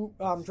depending on who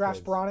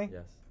drafts Bronny?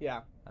 Yes.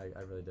 Yeah.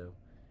 I really do,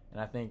 and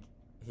I think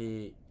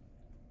the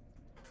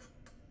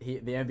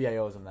NBA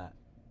owes him that.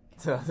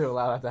 To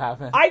allow that to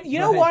happen. You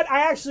know what?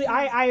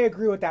 I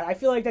agree with that. I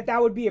feel like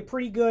that would be a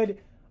pretty good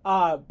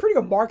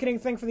marketing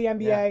thing for the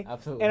NBA. Yeah,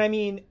 absolutely. And I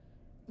mean,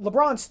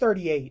 LeBron's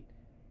 38.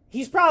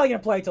 He's probably going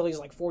to play till he's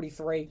like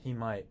 43. He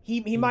might.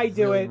 He might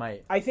do really it.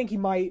 Might. I think he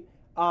might.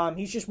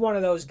 He's just one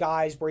of those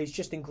guys where he's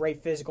just in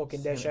great physical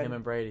condition. Him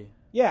and Brady.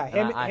 Yeah,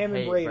 him and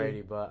hate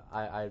Brady. But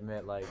I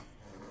admit, like,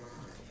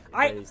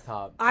 Brady's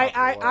top.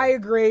 I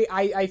agree.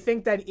 I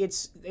think that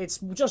it's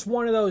just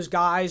one of those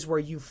guys where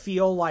you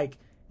feel like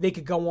they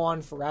could go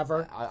on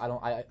forever.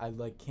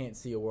 I can't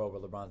see a world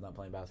where LeBron's not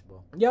playing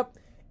basketball. Yep.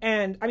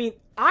 And I mean,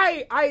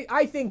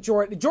 I think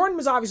Jordan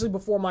was obviously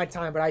before my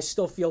time, but I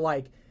still feel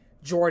like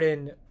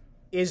Jordan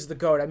is the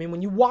GOAT. I mean,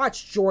 when you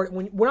watch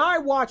Jordan, when I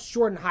watch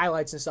Jordan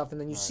highlights and stuff,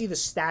 and then you see the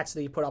stats that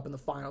he put up in the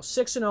finals,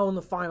 6-0 in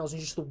the finals,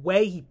 and just the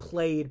way he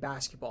played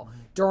basketball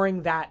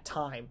during that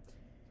time,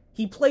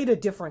 he played a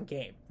different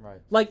game. Right.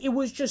 Like, it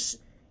was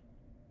just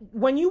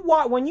when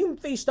you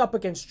faced up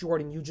against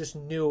Jordan, you just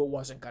knew it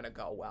wasn't going to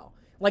go well.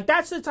 Like,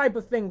 that's the type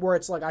of thing where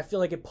it's like, I feel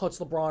like it puts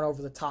LeBron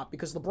over the top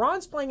because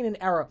LeBron's playing in an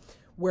era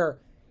where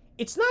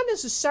it's not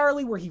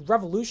necessarily where he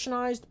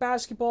revolutionized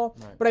basketball,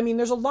 but I mean,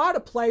 there's a lot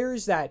of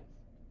players that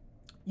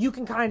you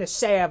can kind of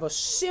say have a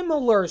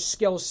similar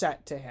skill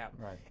set to him.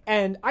 Right.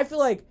 And I feel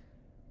like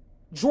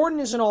Jordan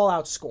is an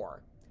all-out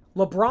scorer.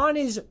 LeBron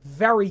is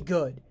very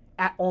good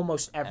at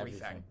almost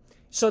everything.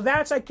 So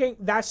I think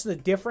that's the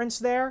difference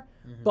there.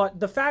 Mm-hmm. But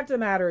the fact of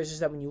the matter is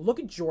that when you look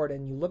at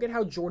Jordan, you look at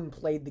how Jordan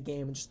played the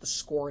game and just the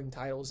scoring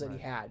titles that he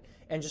had,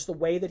 and just the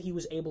way that he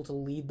was able to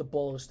lead the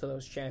Bulls to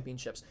those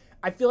championships.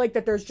 I feel like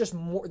that there's just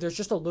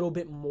a little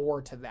bit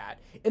more to that.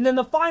 And then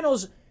the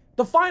finals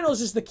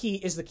is the key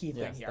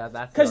thing here.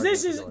 Because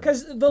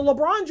the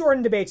LeBron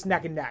Jordan debate's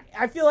neck and neck.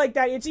 I feel like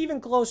that it's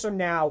even closer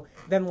now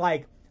than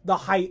like the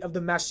height of the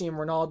Messi and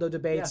Ronaldo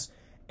debates. Yeah.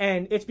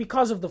 And it's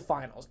because of the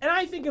finals. And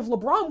I think if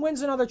LeBron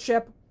wins another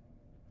chip,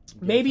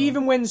 maybe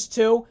even wins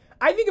two,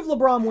 I think if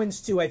LeBron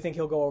wins two, I think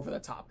he'll go over the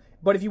top.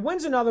 But if he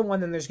wins another one,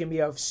 then there's going to be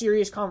a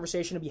serious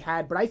conversation to be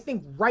had. But I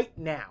think right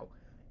now,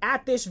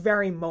 at this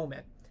very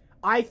moment,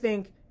 I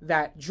think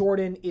that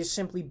Jordan is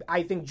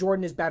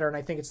better, and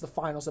I think it's the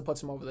finals that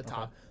puts him over the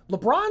top. Okay.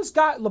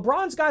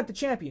 LeBron's got the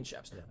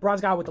championships. Yeah.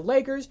 LeBron's got it with the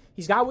Lakers,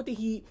 he's got it with the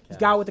Heat, he's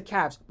got it with the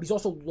Cavs, but he's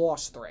also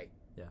lost 3.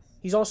 Yes.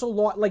 He's also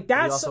lost, like,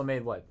 that's... He also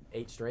made,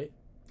 8 straight?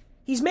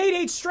 He's made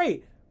 8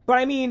 straight. But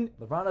I mean,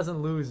 LeBron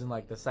doesn't lose in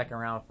like the second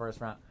round,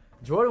 first round.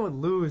 Jordan would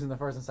lose in the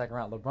first and second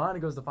round. LeBron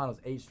goes to the finals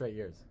 8 straight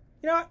years.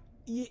 You know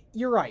what?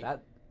 You're right.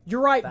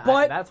 You're right,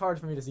 but that's hard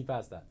for me to see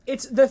past that.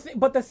 It's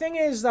but the thing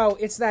is though,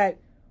 it's that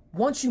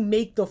once you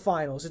make the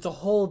finals, it's a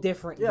whole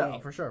different game. Yeah,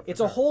 for sure. It's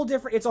a whole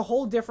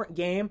different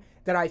game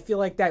that I feel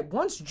like that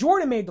once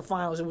Jordan made the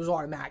finals, it was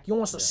automatic. You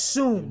almost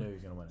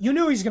assumed you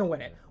knew he was going to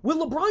win it. With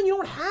LeBron, you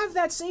don't have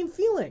that same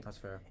feeling. That's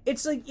fair.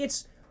 It's like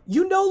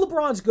you know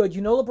LeBron's good.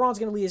 You know LeBron's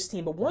going to lead his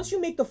team. But once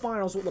you make the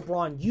finals with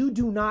LeBron, you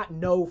do not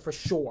know for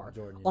sure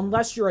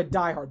unless you're a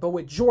diehard. But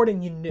with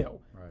Jordan, you knew.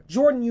 Right.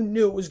 Jordan, you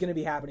knew it was going to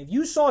be happening. If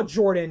you saw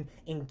Jordan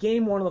in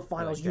Game 1 of the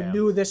finals, you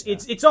knew this. Yeah.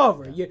 It's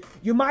over. Yeah.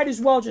 You might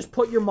as well just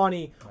put your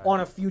money on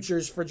a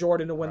futures for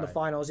Jordan to win the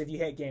finals if you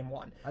hit Game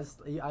 1.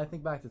 I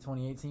think back to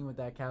 2018 with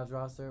that Cavs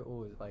roster.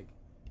 Ooh, like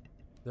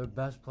their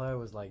best player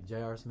was like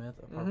J.R. Smith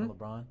apart from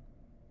LeBron.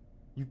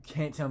 You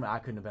can't tell me I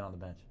couldn't have been on the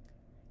bench.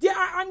 Yeah,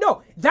 I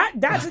know.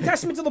 That's a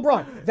testament to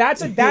LeBron.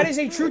 That is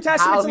a true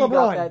testament to LeBron.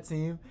 How he got that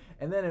team.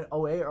 And then in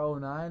 08 or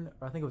 09,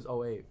 or I think it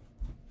was 08,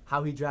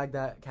 how he dragged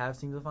that Cavs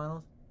team to the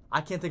finals. I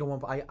can't think of one.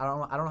 I don't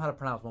know how to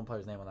pronounce one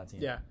player's name on that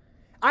team. Yeah.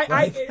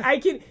 I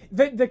can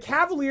the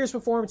Cavaliers'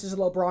 performances that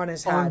LeBron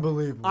has had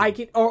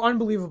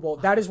unbelievable.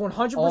 That is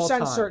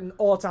 100% certain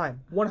all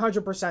time.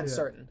 100%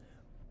 certain.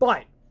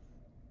 But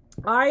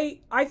I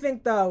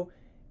think though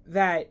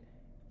that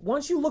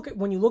when you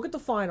look at the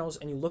finals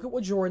and you look at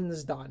what Jordan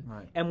has done,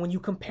 and when you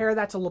compare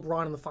that to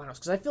LeBron in the finals,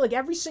 because I feel like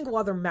every single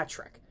other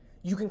metric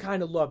you can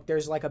kind of look,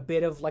 there's like a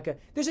bit of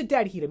there's a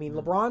dead heat. I mean,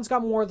 LeBron's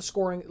got more of the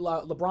scoring.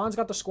 LeBron's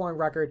got the scoring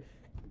record.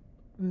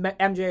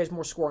 MJ has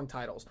more scoring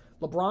titles.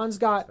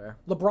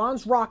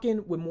 LeBron's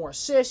rocking with more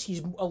assists.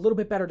 He's a little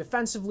bit better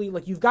defensively.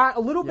 Like you've got a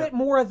little bit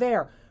more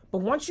there. But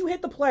once you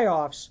hit the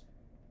playoffs,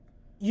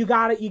 you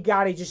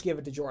gotta just give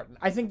it to Jordan.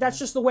 I think that's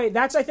just the way.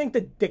 That's I think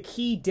the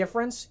key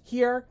difference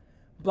here.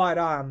 But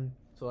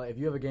so if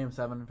you have a Game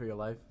 7 for your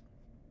life,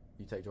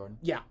 you take Jordan.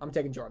 Yeah, I'm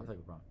taking Jordan. I'll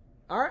take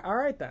LeBron. All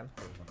right then.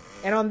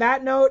 And on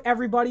that note,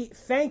 everybody,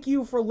 thank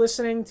you for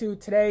listening to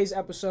today's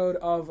episode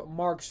of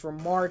Marks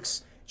from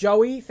Marks.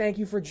 Joey, thank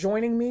you for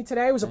joining me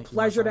today. It was a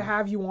pleasure to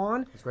have you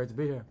on. It's great to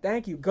be here.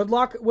 Thank you. Good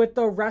luck with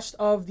the rest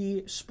of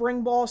the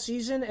spring ball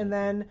season, and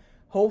then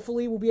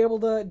hopefully we'll be able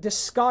to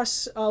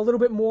discuss a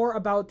little bit more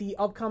about the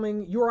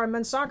upcoming URI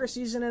men's soccer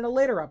season in a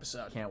later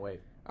episode. Can't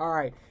wait. All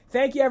right.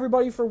 Thank you,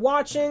 everybody, for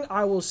watching.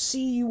 I will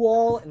see you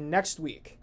all next week.